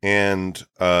 And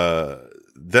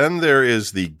then there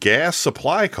is the gas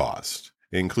supply cost,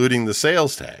 including the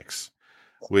sales tax,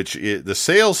 which the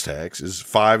sales tax is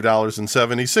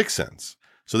 $5.76.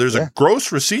 So there's a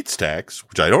gross receipts tax,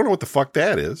 which I don't know what the fuck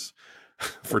that is,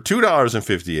 for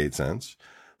 $2.58.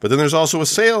 But then there's also a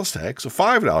sales tax of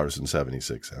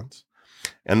 $5.76.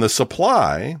 And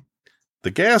the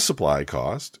gas supply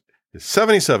cost is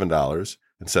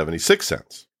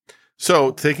 $77.76.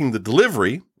 So taking the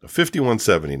delivery of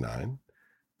 $51.79,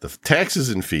 the taxes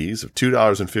and fees of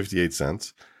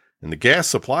 $2.58, and the gas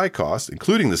supply cost,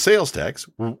 including the sales tax,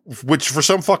 which for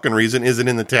some fucking reason isn't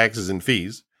in the taxes and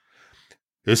fees,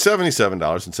 is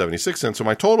 $77.76. So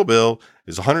my total bill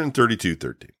is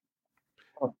 $132.13.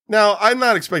 Now, I'm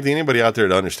not expecting anybody out there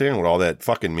to understand what all that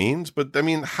fucking means, but I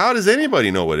mean, how does anybody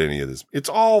know what any of this? It's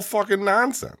all fucking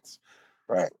nonsense.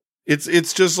 Right.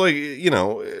 It's just like,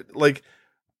 like,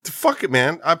 fuck it,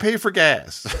 man. I pay for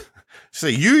gas.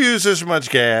 Say you use this much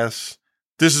gas,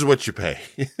 this is what you pay.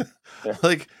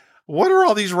 Like, what are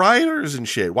all these riders and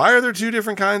shit? Why are there two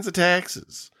different kinds of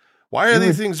taxes? Why are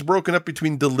these things broken up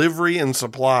between delivery and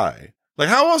supply? Like,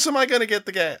 how else am I going to get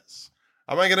the gas?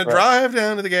 Am I going to drive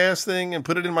down to the gas thing and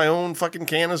put it in my own fucking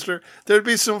canister? There'd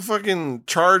be some fucking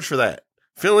charge for that.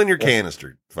 Fill in your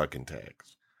canister fucking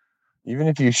tax. Even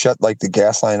if you shut like the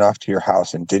gas line off to your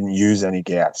house and didn't use any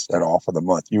gas at all for the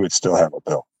month, you would still have a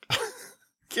bill.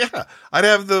 Yeah, I'd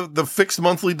have the fixed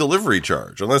monthly delivery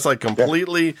charge. Unless I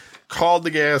completely called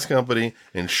the gas company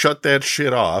and shut that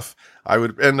shit off, I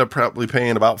would end up probably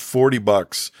paying about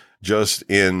 $40 just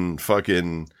in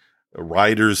fucking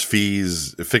riders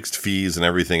fees, fixed fees, and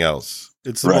everything else.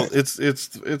 It's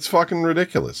it's fucking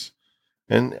ridiculous.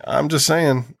 And I'm just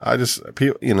saying,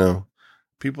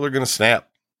 people are gonna snap.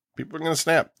 People are gonna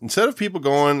snap. Instead of people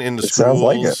going into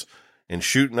schools and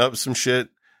shooting up some shit,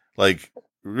 like,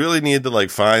 really need to like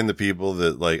find the people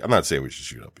that, like, I'm not saying we should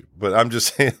shoot up people, but I'm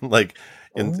just saying, like,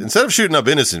 instead of shooting up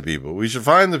innocent people, we should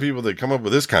find the people that come up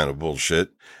with this kind of bullshit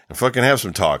and fucking have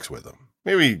some talks with them.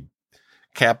 Maybe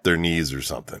cap their knees or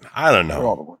something. I don't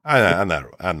know. I'm not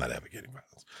advocating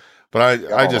violence,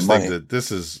 but I just think that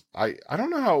this is, I don't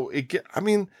know how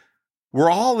we're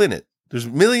all in it. There's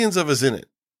millions of us in it.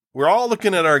 We're all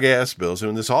looking at our gas bills,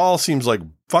 and this all seems like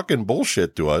fucking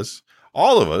bullshit to us,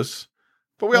 all of us,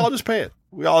 but we all just pay it.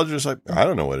 We all just like, I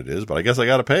don't know what it is, but I guess I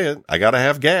got to pay it. I got to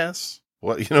have gas.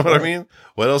 What, you know what I mean?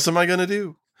 What else am I going to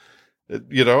do?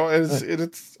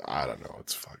 It's I don't know.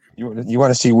 It's fucking. You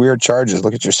want to see weird charges?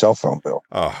 Look at your cell phone bill.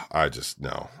 Oh, I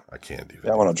can't do that.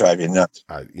 That one will drive you nuts.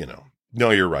 No,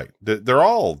 you're right. They're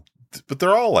all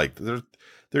like,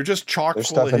 they're just chock full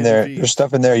stuff of in there. fees. There's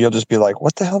stuff in there. You'll just be like,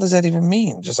 what the hell does that even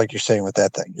mean? Just like you're saying with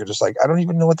that thing. You're just like, I don't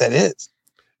even know what that is.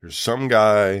 There's some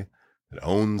guy that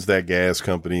owns that gas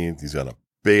company. He's got a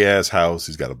big ass house.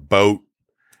 He's got a boat,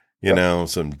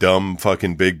 some dumb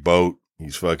fucking big boat.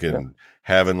 He's fucking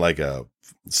having like a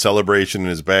celebration in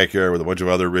his backyard with a bunch of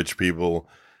other rich people.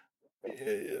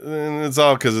 And it's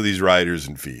all because of these riders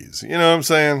and fees. You know what I'm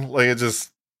saying? Like, it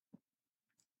just,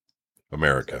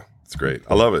 America. It's great.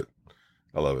 I love it.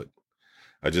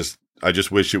 I just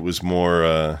wish it was more,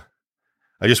 I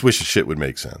just wish the shit would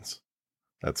make sense.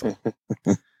 That's all.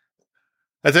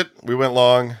 That's it. We went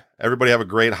long. Everybody have a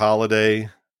great holiday.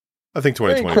 I think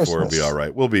 2024 will be all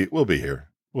right. We'll be here.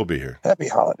 We'll be here. Happy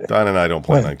holiday. Don and I don't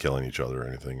plan on killing each other or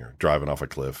anything or driving off a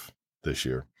cliff this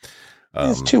year.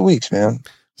 It's 2 weeks, man.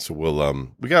 So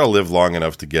we got to live long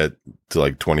enough to get to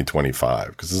like 2025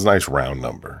 because it's a nice round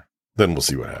number. Then we'll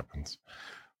see what happens.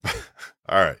 All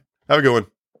right. Have a good one.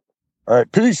 All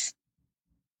right. Peace.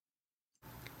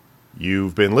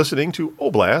 You've been listening to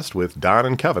Oblast with Don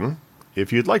and Kevin.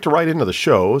 If you'd like to write into the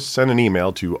show, send an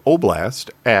email to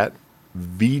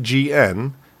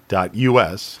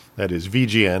oblast@vgn.us. That is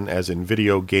VGN as in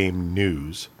video game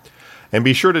news. And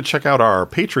be sure to check out our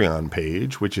Patreon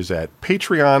page, which is at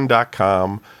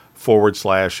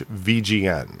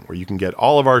patreon.com/VGN, where you can get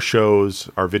all of our shows,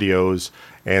 our videos,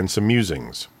 and some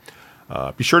musings.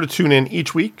 Be sure to tune in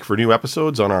each week for new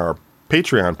episodes on our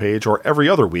Patreon page or every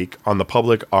other week on the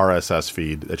public RSS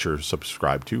feed that you're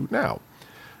subscribed to now.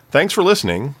 Thanks for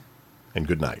listening, and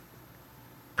good night.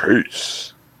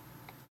 Peace.